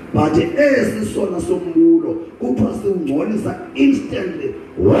ingcwele. But esisona sombulo kuthiwa siwungcolisa instantly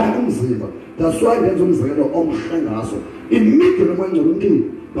wonke umzimba. That's why ngenza umzekelo omhle ngaso immediately umoya ingcwele umkile.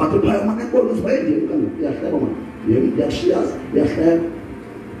 But phaya uma nebona ukuthi bayendeni kanti iyahleba manje yashiyaza yahleba.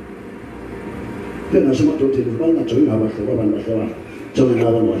 Then asemadoda bangajoyi ngabahleba abantu bahleba jonge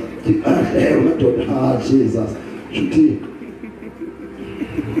ngabantu ahleba madoda Jesus shuthi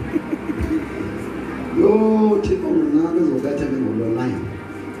yo Thixo ngana ezokatha ngolo 9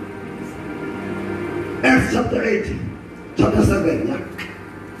 Acts chapter 8 chapter 7 yeah.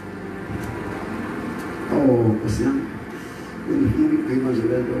 Oh kusiyana ngifuna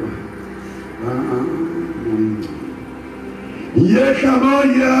nje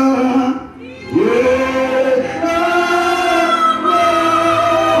Yeshamaya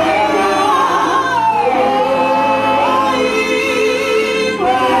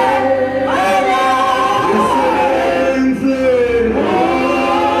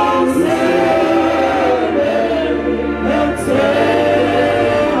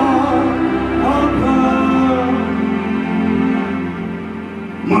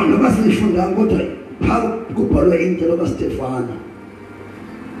Stefano.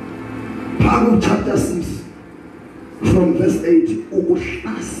 Chapter 6 from verse 8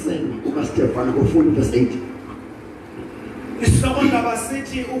 ukuhlasela kukaStefano kufunda verse 8 isihlokondaba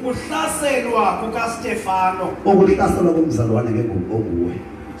sithi ukuhlaselwa kukaStefano ukuhlaselwa komzalwane ngenguwe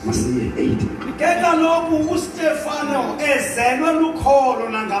masiye 8 ke kaloku uStefano ezelwe lukholo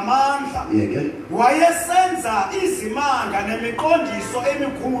nangamandla wayesenza izimanga nemiqondiso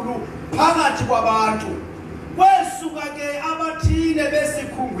emikhulu phakathi kwabantu. Kwesuka ke abathile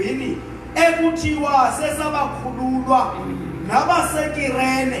besikhungwini ekuthiwa sesabakhululwa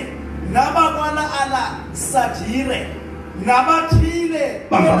nabaseKirene nabakwala Alasajire nabathile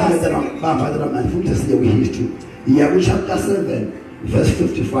bafana manje siye kwihistory ya chapter 7 verse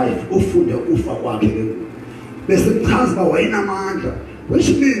 55 ufunde ufa kwakhe ke bese kuchaza wayenamandla, which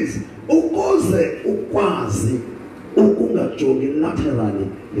means ukuze ukwazi ukungajongi laterally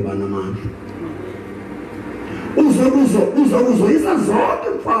libanamandla uzokuzoyisa zonke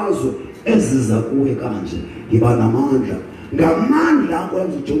imfazwe eziza kuwe kanje yiba namandla ngamandla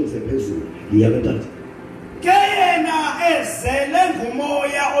akwenza ujongise phezulu yiyabethatha ke yena ezele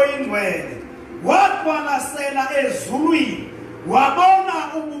ngumoya oyingcwele waqwalasela ezulwini wabona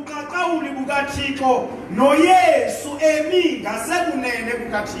ubuqaqawuli bukaThixo noYesu emi ngasekunene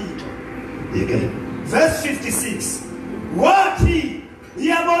kukaThixo. Verse 56 wathi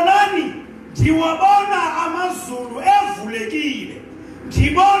yabonani ndiwabona amazulu evulekile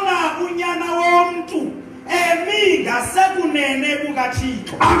ndibona unyana womntu emi ngasekunene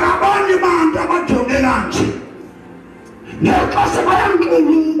kukaThixo. Akabani bantu abajonge kanje nxa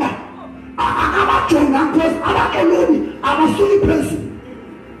sebayamqulula akabajonga nkosi abakeloni abasuki phezulu.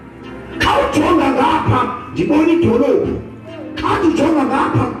 Khawujonga ngapha ndibona idolophu, xa ndijonga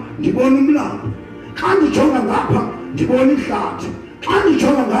ngapha ndibona umlambo, xa ndijonga ngapha ndibona ihlathi, xa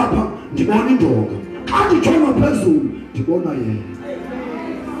ndijonga ngapha ndibona indoda, xa ndijonga phezulu ndibona yena.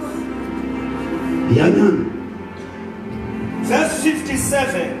 Yanyana. Verse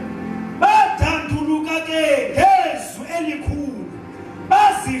 57 badanduluka ke ngezwi elikhulu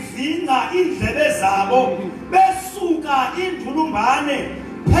bazivinga indlebe zabo besuka indulumbane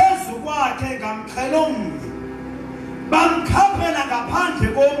phezu kwakhe ngamxhelo mnye bamkhaphela ngaphandle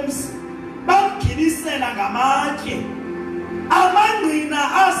komzi bamgilisela ngamatye amangqina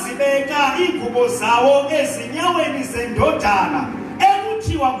azibeka iingubo zawo ezinyaweni zendodana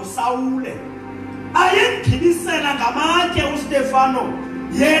ekuthiwa nguSawule ayemgilisela ngamatye uStefano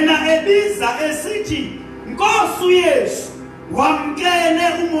yena ebiza esithi Nkosi uYesu wamkele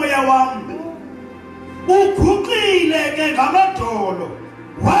umoya wami uguqile ke ngamadolo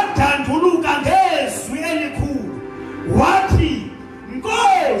wadanduluka ngezwi elikhulu wathi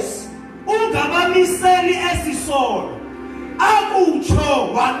Nkosi ungabamiseli esisono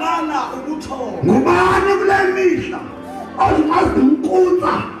akutsho walala ubuthongo. Ngubani kule mihla ozimazi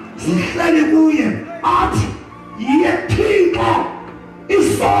umkhutha zihleli kuye athi yethixo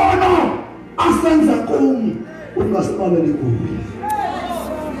isono asenza kumi ungasibabeli kuye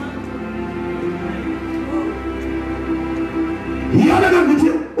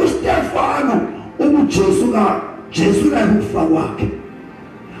kusuka Jesu la kufa kwakhe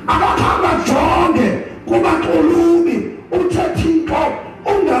akakhanga jonge kubaqulumi uthethe into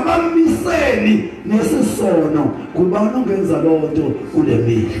ungabamiseni nesisono kuba ungenza lonto kule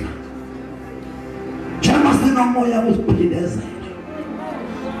mihla jama sinomoya usiphindezela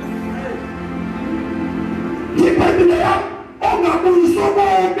iBhayibheli ongabuyisa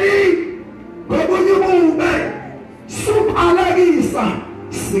ububi ngobunye ubube suphalakisa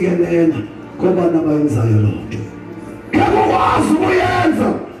sikelela ngoba nabayenzayo lonto kabo wazi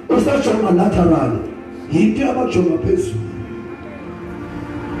uyenza usajonga lateral into abajonga phezulu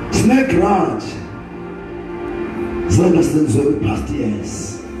sine grudge zona senziwe past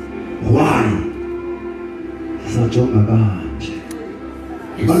years why sajonga kanje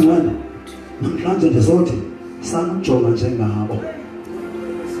kanjani namhlanje nje sothi sanujonga njengabo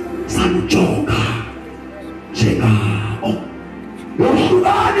sanujonga njengabo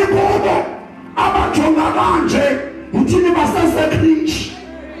yohlukani kubo abajonga kanje uthini basesekrishi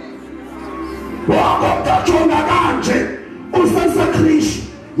wako mtajonga kanje usesekrishi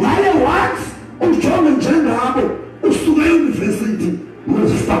yaye once ujonge njengabo usuke university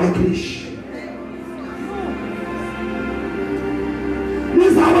uzifake ekrishi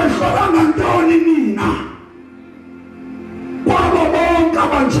nizawehlola ngantoni nina kwabo bonke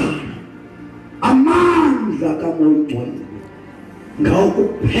abanjalo amandla kaMoya Ngcwele ngawo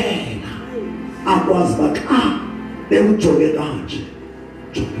kuphela akwazi baxa bekujonge kanje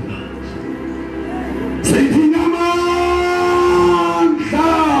jonge kanje sithina amandla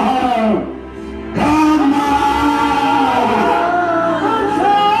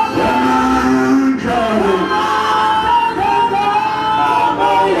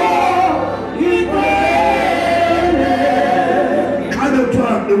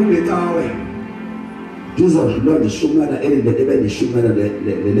ngizodlula ngishumela elindele bengishumela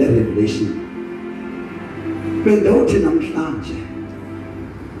le revelation bendothi namhlanje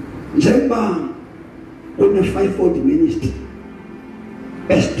njengoba une 5-fold ministry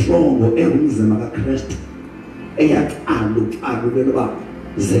strong engumzimba kaKristu eyaqalukela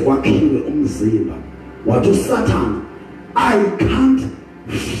ze kwakhiwe umzimba wathi Satan I can't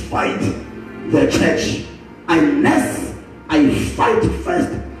fight the church unless I fight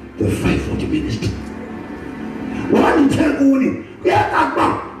first the 5-fold ministry wanithekuni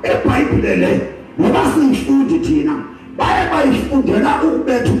kuyakaba eBhayibheli le ngoba sifundi thina baye bayifundela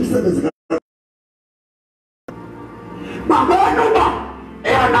ukubetha umsebenzi babona uba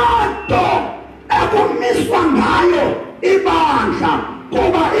enanto ekumiswa ngayo ibandla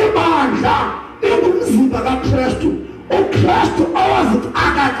kuba ibandla ingumzimba kaKristu uKristu owazithi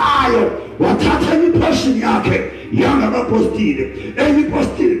akakayo wathatha imiportion yakhe yangabapostile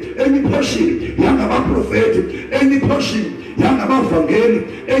imiportion yangabaprofeti imiportion yangabavangeli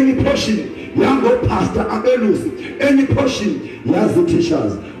imiportion yangopastor abelusi imiportion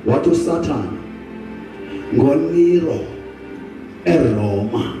yaziteachers wathi uSatan ngoNero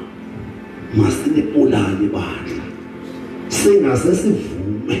eRoma masinibulali bandla singase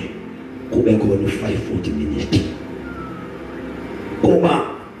sivume kube khona i-5-fold ministry kuba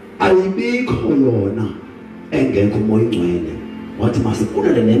ayibikho yona engekho uMoya Ngcwele wathi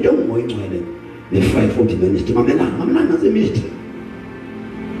masifundele lento uMoya Ngcwele ne-5-fold ministry mamelana nasemistry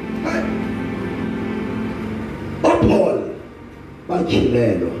Paul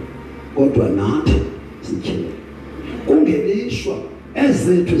bakhilelwa kodwa nathi sikhilelwa kungelishwa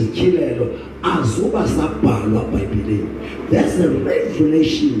ezethu izikhilelo azuba sabhalwa eBhayibhelini. There's a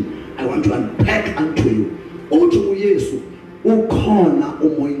revelation I want to unpack unto you. Uthi uYesu ukhona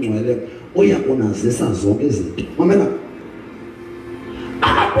uMoya Ngcwele uyakunazisa zonke izinto. Mamela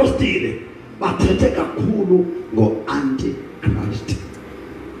abapostile bathethe kakhulu ngo-antichrist.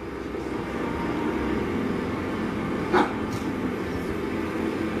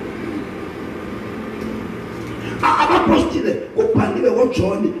 Abapostile kubhaliwe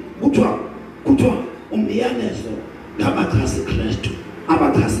ngoJohn kuthiwa umyalezo ngabathasi Kristu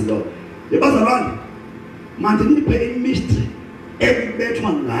abathasi lo. Yebazalwane manje niphe imistry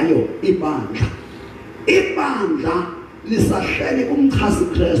ebethwa ngayo ibandla. Ibandla lisahleli kumchasi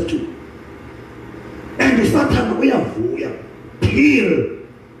Kristu. And uSathane uyavuya till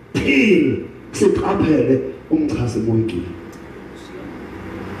siqaphele umchasi Moya Ngcwele.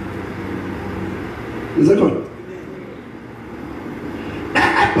 Izakho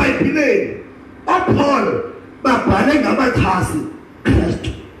eBhayibhelini uPaul babhale ngabathasi Kristu.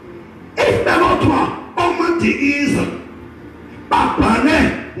 If belothiwa omandikiza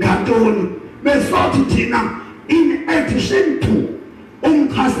babhale ngantoni besothi thina in addition to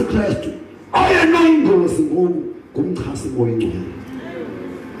umchasi Kristu oyena ingozi ngumchasi Moya Ngcwele.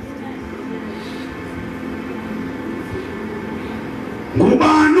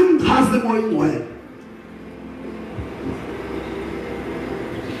 umoya ingcwele.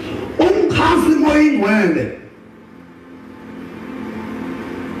 Umkhasi umoya ingcwele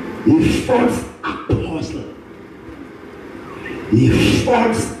yi-false apostle,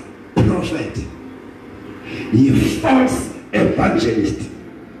 yi-false prophet, yi-false evangelist,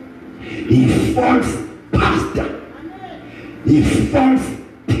 yi-false pastor, yi-false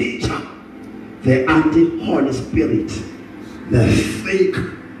teacher, the anti-Holy Spirit, the fake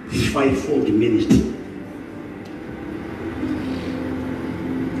fivefold ministry.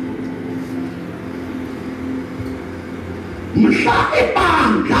 Mhla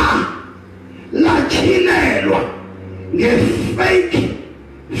ibandla lakhilelwa nge-fake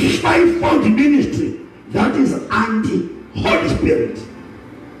fivefold ministry, that is anti-Holy Spirit.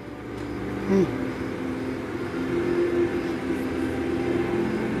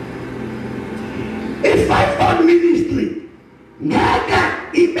 I-fivefold ministry ngeke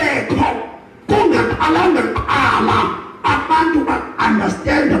ibekho kungaqalanga kuqala abantu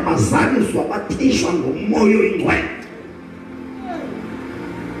ba-understanda bazaliswa bathishwa ngomoya oyingcwele.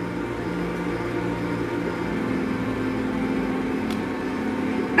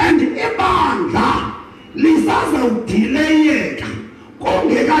 And ibandla lisazawudileyeka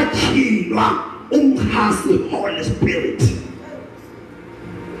kungekatyhilwa umkhasi Holy Spirit.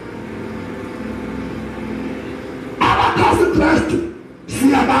 Abakhasi Kristu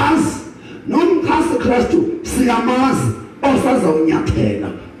siyabazi, nomkhasi Kristu siyamazi osazawunyathela,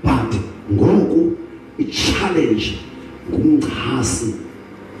 but ngoku i-challenge ngumkhasi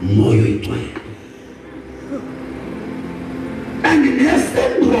moya oyingcwele. And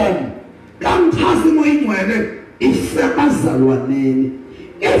ne-syndrome kamkhasi moya oyingcwele isebazalwaneni.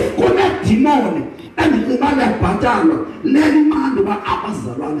 If kune-demon endicibale bhatalwa leli mandi uba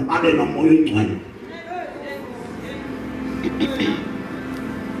abazalwane babe nomoya oyingcwele.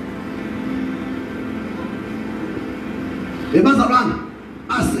 Ebazalwane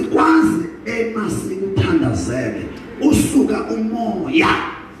asikwazi emasikuthandazele usuka umoya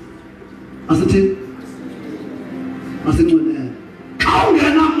asithi asincwenele. Xa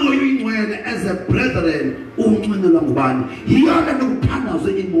ungena moya oyingcwele as a brethren uncwenelwa ngubani? Yiyo le nto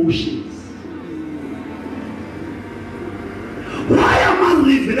kuthandazwe emotions. Why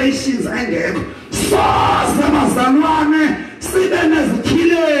ama-revelations engekho? Soze bazalwane sibe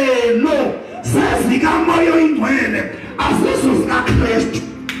nezikhilelo zezikamoya oyingcwele, azizo zikaKristu.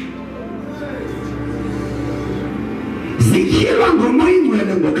 Zikhilwa ngomoya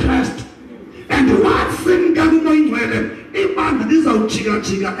oyingcwele ngoKristu. And watsimka kumoya oyingcwele ibandla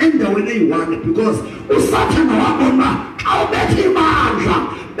lizawujika-jika endaweni eyi-one, because usathana wabona xa ubetha ibandla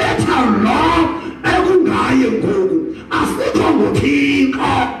betha lo ekungaye ngoku asikho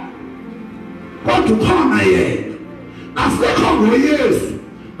ngoThixo kodwa ukhona yena, asikho ngoYesu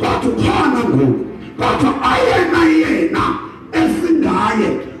kodwa ukhona ngoku, kodwa yena esingaye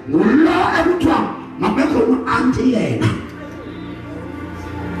ngulo ekuthiwa mabekho u-anti yena.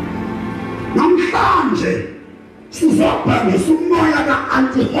 Namhlanje sizobhangisa umoya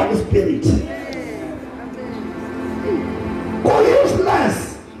ka-anti-Holy Spirit. Ku-useless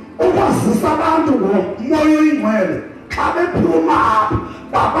ukwazisa abantu ngomoya oyingcwele xa bephuma apha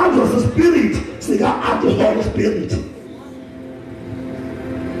babanjwa sispirit sika-anti-Holy Spirit.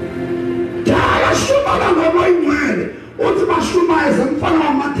 Dala shumana ngomoya oyingcwele uthi bashumayeze mfana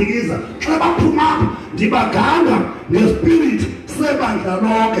wamadikiza xa baphuma apha ndibaganga ngespirit sebandla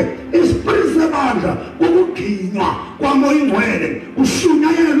lonke. Ispirit sebandla kukuginywa kwamoya oyingcwele,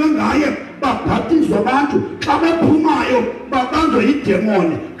 kushunyayelwe ngaye, babhaphizwe abantu xa bephumayo babanjwe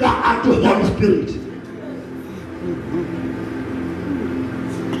yidemoni ka-anti-Holy Spirit.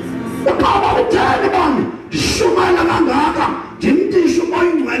 Uqaba utheni bani ndishumayela kangaka ndimtisha umoya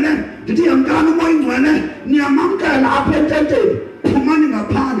oyingcwele ndithi yamkani umoya oyingcwele niyamamkela apha ententeni, phumani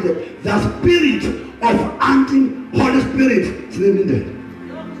ngaphandle. The spirit of anti-Holy Spirit silindele.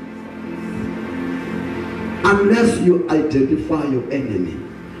 Unless you identify your enemy,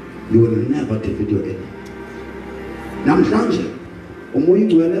 you will never defeat your enemy. Namhlanje umoya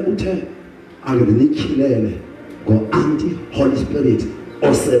oyingcwele uthe akunikhilele ngo-anti-Holy Spirit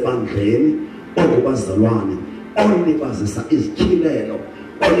osebandleni okubazalwane olibazisa izikhilelo,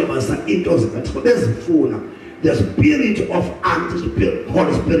 olibazisa into zikaThixo bezifuna. The spirit of anti-spirit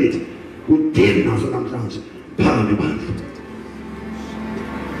Holy Spirit udili nazo namhlanje phambi bandla.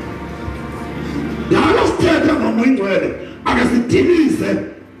 Ngalo sithetha ngomoya oyingcwele akasidilize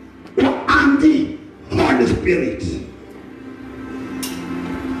u-anti-Holy Spirit.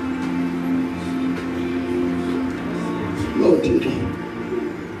 Lord,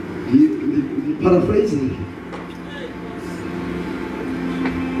 paraphrasing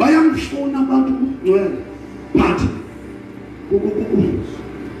bayamfuna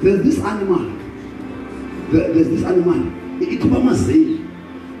There's this animal. There's this animal. It's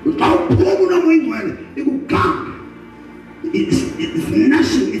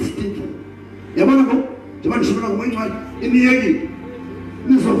gnashing its teeth.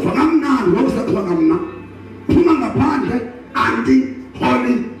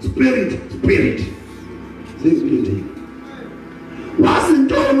 Anti-Holy Spirit.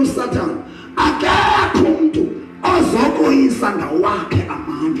 Wasintoni Satan akekho umuntu ozokoyisana wakhe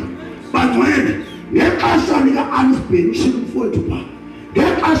amandla bangcwele ngexesha lika antispirit mfowethu pha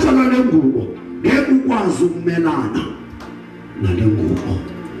ngexesha lale ngubo ngeke ukwazi ukumelana nale ngubo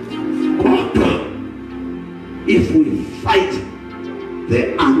kodwa if we fight the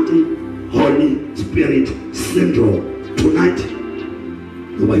anti-Holy Spirit syndrome tonight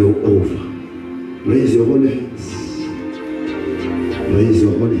you're over. Raise your holy hands. Raise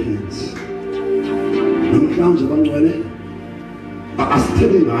your holy hands. Namhlanje bangcwele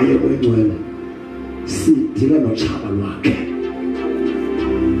asithele ngaye oyingcwele sidila nochaba lwakhe.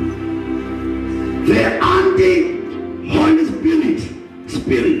 The anti-Holy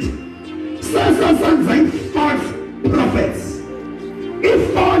Spirit says false prophets.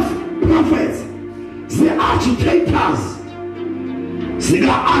 If false prophets, the agitators, the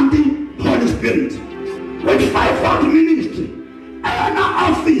anti-Holy Spirit, with fivefold ministry, and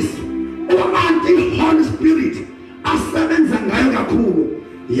office, or anti-Holy Spirit, asebenza ngayo kakhulu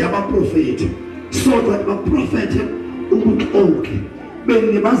yaba prophet, so that the prophet ukuthi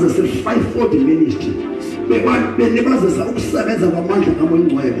benibazisa fivefold ministry, benibazisa ukusebenza kwamandla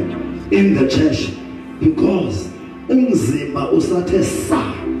kaMngcwele in the church, because umzimba usathe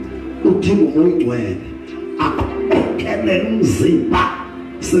sa udinga uMngcwele akukele umzimba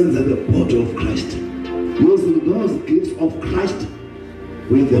senze the body of Christ, using those gifts of Christ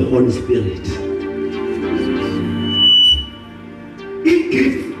with the Holy Spirit. The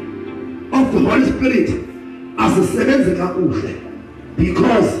gift of the Holy Spirit as a seventh kakuhle,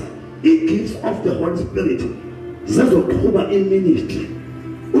 because the gifts of the Holy Spirit zezoqhuba in ministry.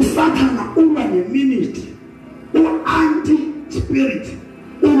 Usathana uba ne ministry, anti-spirit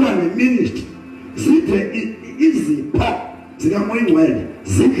uba ne ministry, zithe izipho zikaMngcwele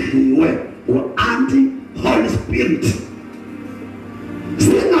zidliwe anti-Holy Spirit.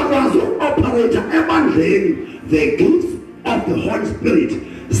 Zingakwazi uku-operate ebandleni the gifts of the Holy Spirit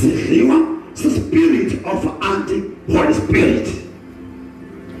zidliwa spirit of anti-Holy Spirit.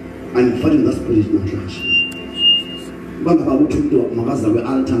 I'm fighting that spirit namhlanje. Bangabakuthi umuntu makazalwe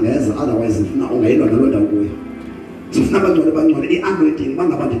altar ngeza, otherwise ifuna ungayilwa nalonda kuyo. Sifuna bangcwele i-anointing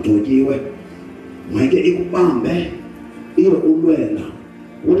bangabantu igcotshiwe ngeke ikubambe iwe ulwela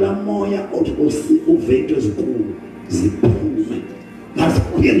ula moya othi uvento ezinkulu ziphume. That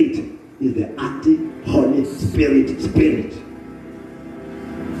spirit is the anti-Holy Spirit.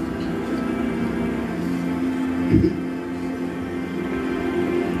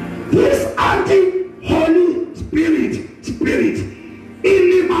 This anti-Holy Spirit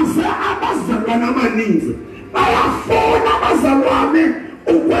ilimaze abazalwane abaninzi bayafuna abazalwane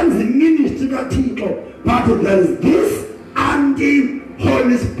ukwenza ministry kaThixo, but there is this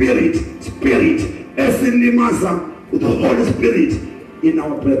anti-Holy Spirit esilimaza the Holy Spirit in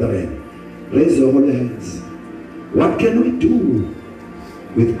our brethren. Raise your holy hands. What can we do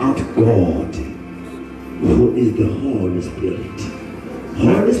without God, who is the Holy Spirit?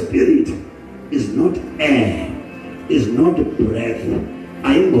 Holy Spirit is not air, is not breath.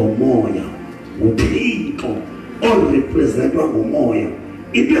 Ayingomoya, uThixo orepresentwa ngomoya.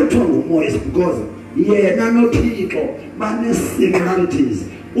 Ibethwa ngomoya is because yena noThixo bane similarities.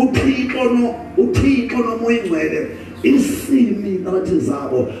 uThixo noMngcwele isimilarities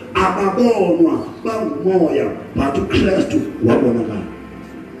zabo ababonwa bangumoya, but uKristu wabonakala.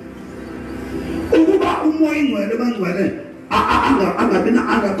 Ukuba uMngcwele bangcwele angabina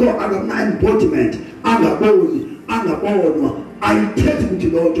embodiment, angabonwa, ayithethi ukuthi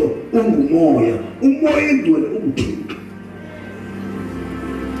lonto ungumoya. Umoya ingcwele ubuthixo.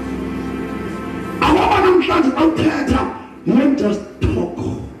 Ababa namhlanje awuthetha, you don't just talk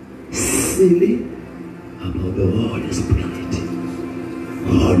silly about the Holy Spirit.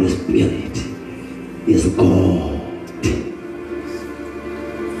 Holy Spirit is God.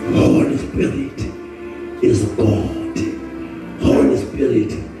 Holy Spirit is God. Holy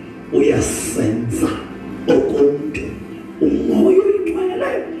Spirit uyasenza okuntu. Umoya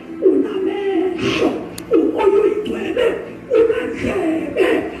ingcwele unamehlo, umoya ingcwele unandlebe,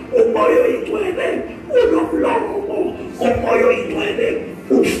 umoya ingcwele unomlomo, umoya ingcwele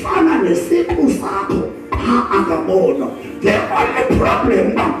ufana nesipho sakho angabona. The only problem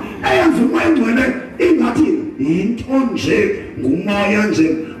eyenza umoya ingcwele ingathi into nje ngumoya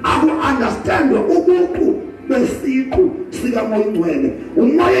nje aku-understandwe ubuqu besiqu sikamoya ingcwele.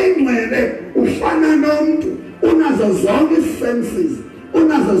 Umoya ingcwele ufana nomuntu unazo zonke i-senses,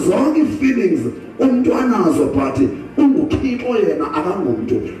 unazo zonke i-feelings umuntu anazo, but unguThixo yena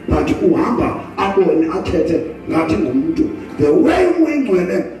akangumuntu, but uhamba abone athethe ngathi ngumuntu. The way umoya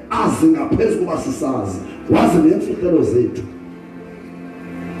ingcwele azi ngaphezu kuba sisazi, wazi neemfihlelo zethu.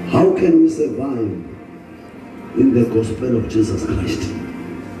 How can we survive in the gospel of Jesus Christ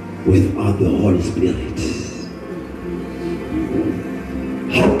without the Holy Spirit?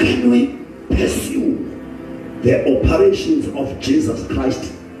 How can we pursue the operations of Jesus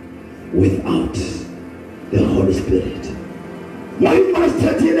Christ without the Holy Spirit?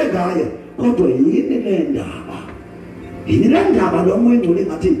 Mayifasithethile ngaye, kodwa yini le ndaba? Yini le ndaba lo moya ingcwele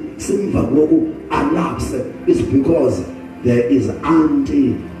ngathi simva ngoku alapse? It's because there is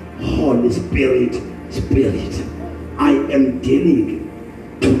anti-Holy Spirit. I am dealing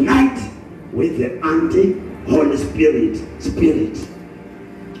tonight with the anti-Holy Spirit.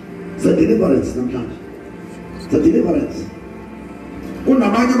 The deliverance namhlanje. The deliverance.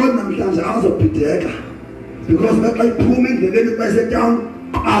 Kunabanye abantu namhlanje azobhideka because baxa iphuma endleleni bese down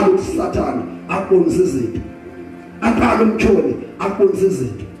aqala uSathane aqonisa izinto. Aqala umtholi aqonisa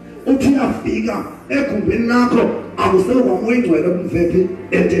izinto. Uthi uyafika egumbini lakho akusewamoya ingcwele kumvephi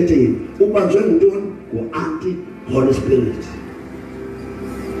entetheni. Ubanjwe ngintoni? Anti-Holy Spirit.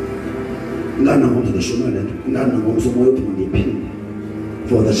 Ngana ngomso leshonalento, ngana ngomso moya uthi mandiphinde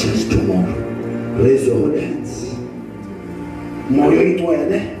for the church tomorrow. Raise your holy hands. Moya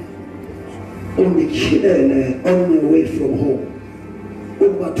ingcwele undikhilele on my way from home.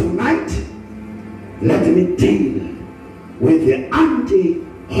 But tonight, let me deal with the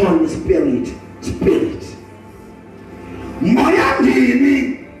anti-Holy Spirit. Moya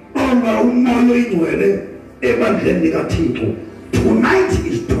ndini onga umoya ingcwele ebandleni likaThixo. Tonight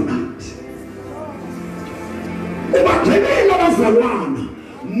is tonight. Ubagcwele abazalwana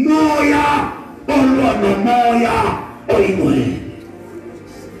moya olwa nomoya oyingcwele.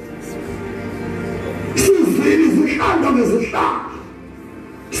 Sizini zihlandwa ngezihlandla,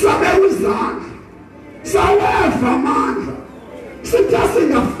 sabekwa izandla, sawefa amandla, sithi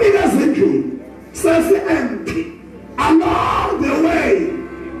singafika ezindlini sesi-empty. Along the way,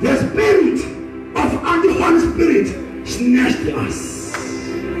 the spirit of anti-Holy Spirit snatched us.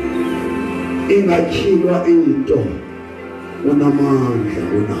 Ingakhilwa into unamandla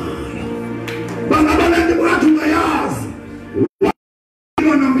unayo. Bangabalende bathi ungayazi.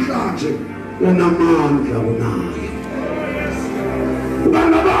 Namhlanje unamandla unayo.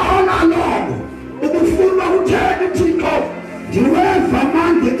 Bangabona lokho ubufuna utheke Thixo ndiweva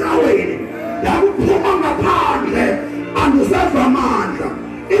amandla ecaweni. Yakuphuma ngaphandle andiseva amandla.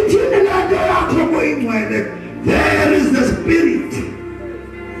 Ithini lento yakho moya ingcwele? There is the Spirit.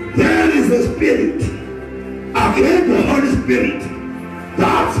 There is the Spirit. Again the Holy Spirit.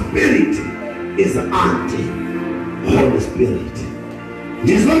 That Spirit is anti-Holy Spirit.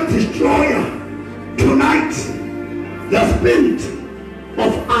 He's not destroyer. Tonight, the Spirit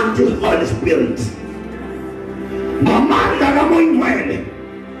of anti-Holy Spirit. Amandla kamoya ingcwele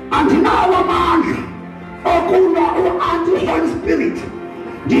andinawo amandla okulwa u-anti-Holy Spirit.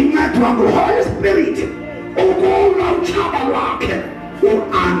 Ndincedwa ngu-Holy Spirit ukulwa utshaba lwakhe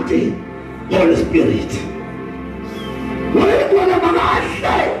u-anti-Holy Spirit. Wayibona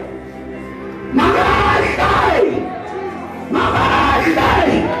makahle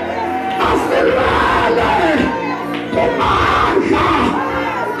asilale kumandla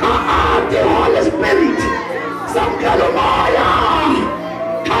ka-anti-Holy Spirit. Samkela umoya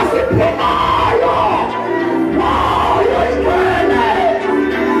kasiphumayo moya ingcwele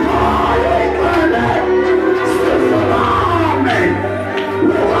sisalame.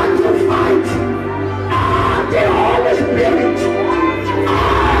 We want to fight anti-Holy Spirit,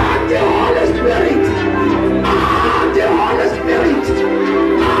 anti-Holy Spirit, anti-Holy Spirit,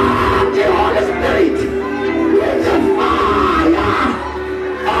 anti-Holy Spirit.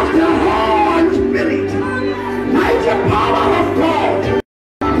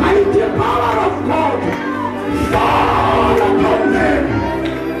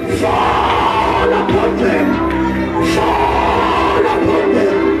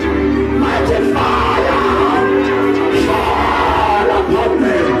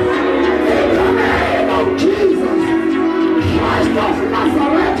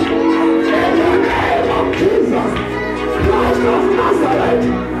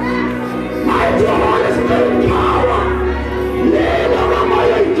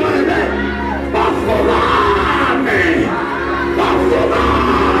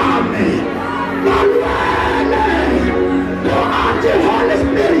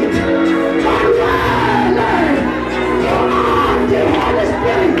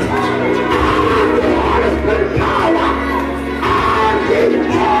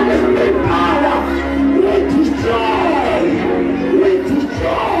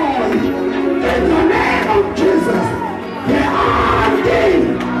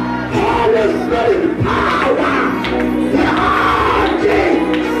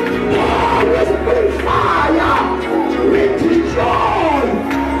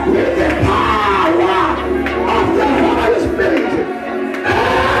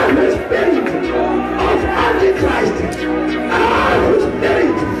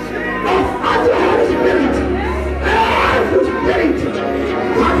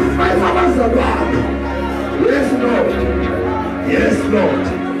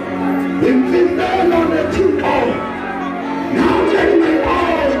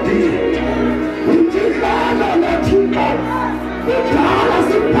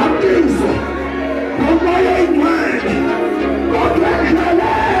 umoya oyingcwele kodwa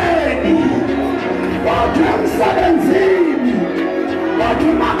endleleni kodwa emsebenzini kodwa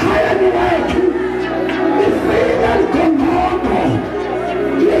emakhayeni wethu lifika ligongogo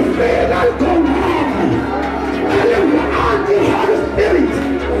lifika ligongogo anti-Holy Spirit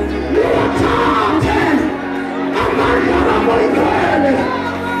liwathathe amandla kamoya oyingcwele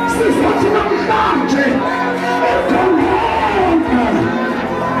sizothi namhlanje egongogo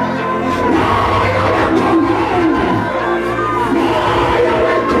moya wegongogo moya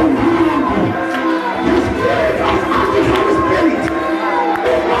wegongogo the spirit of anti-Holy Spirit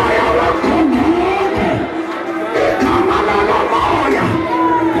umoya wegongogo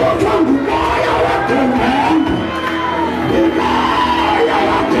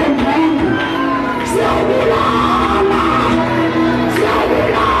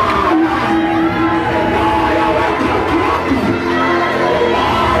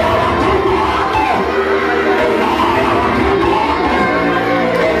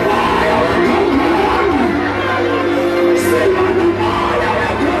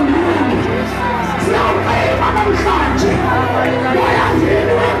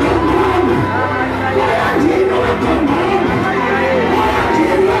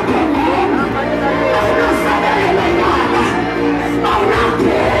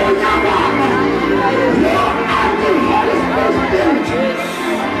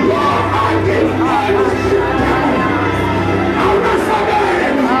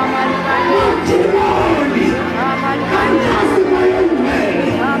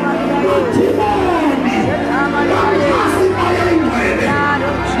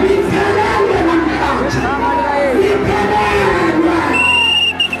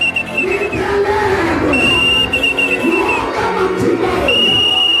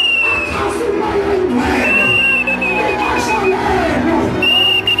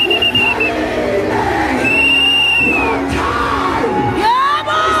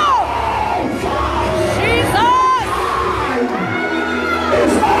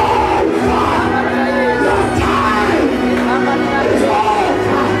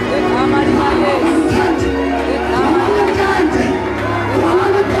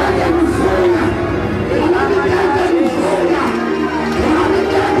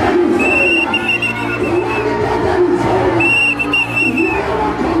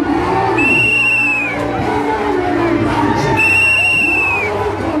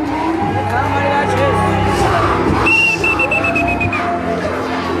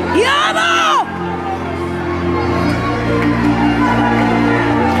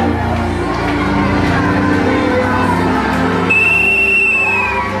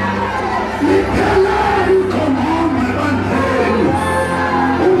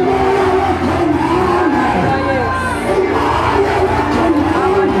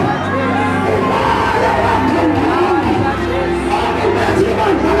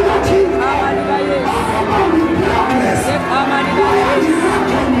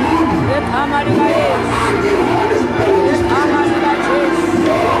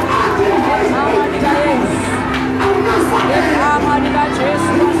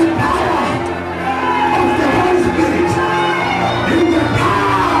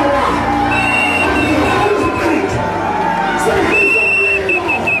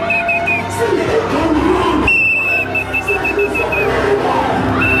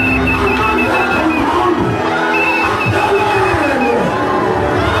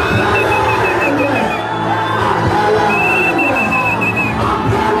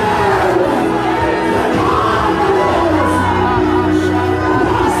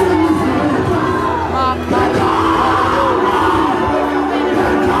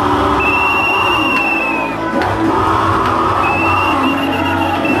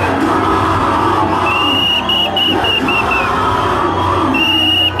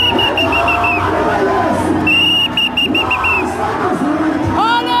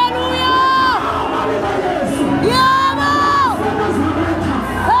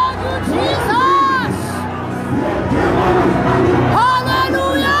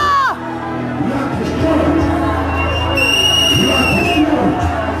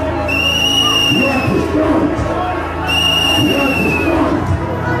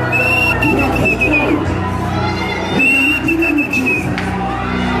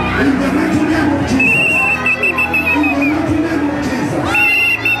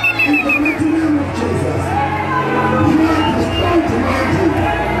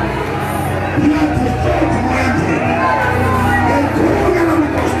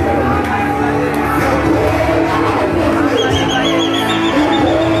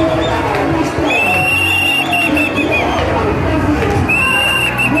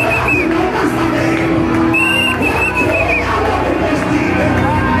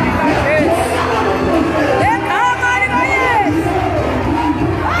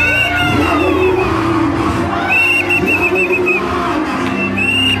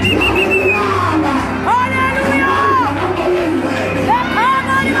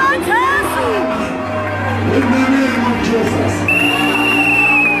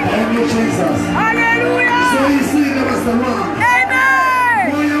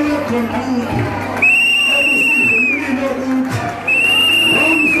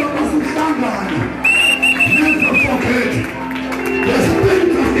Never forget, the spirit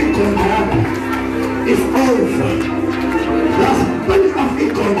of inconcord is over. The spirit of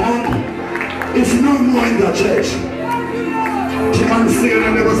inconcord is no more in the church.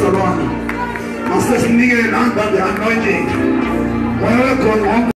 Must just kneel under the anointing.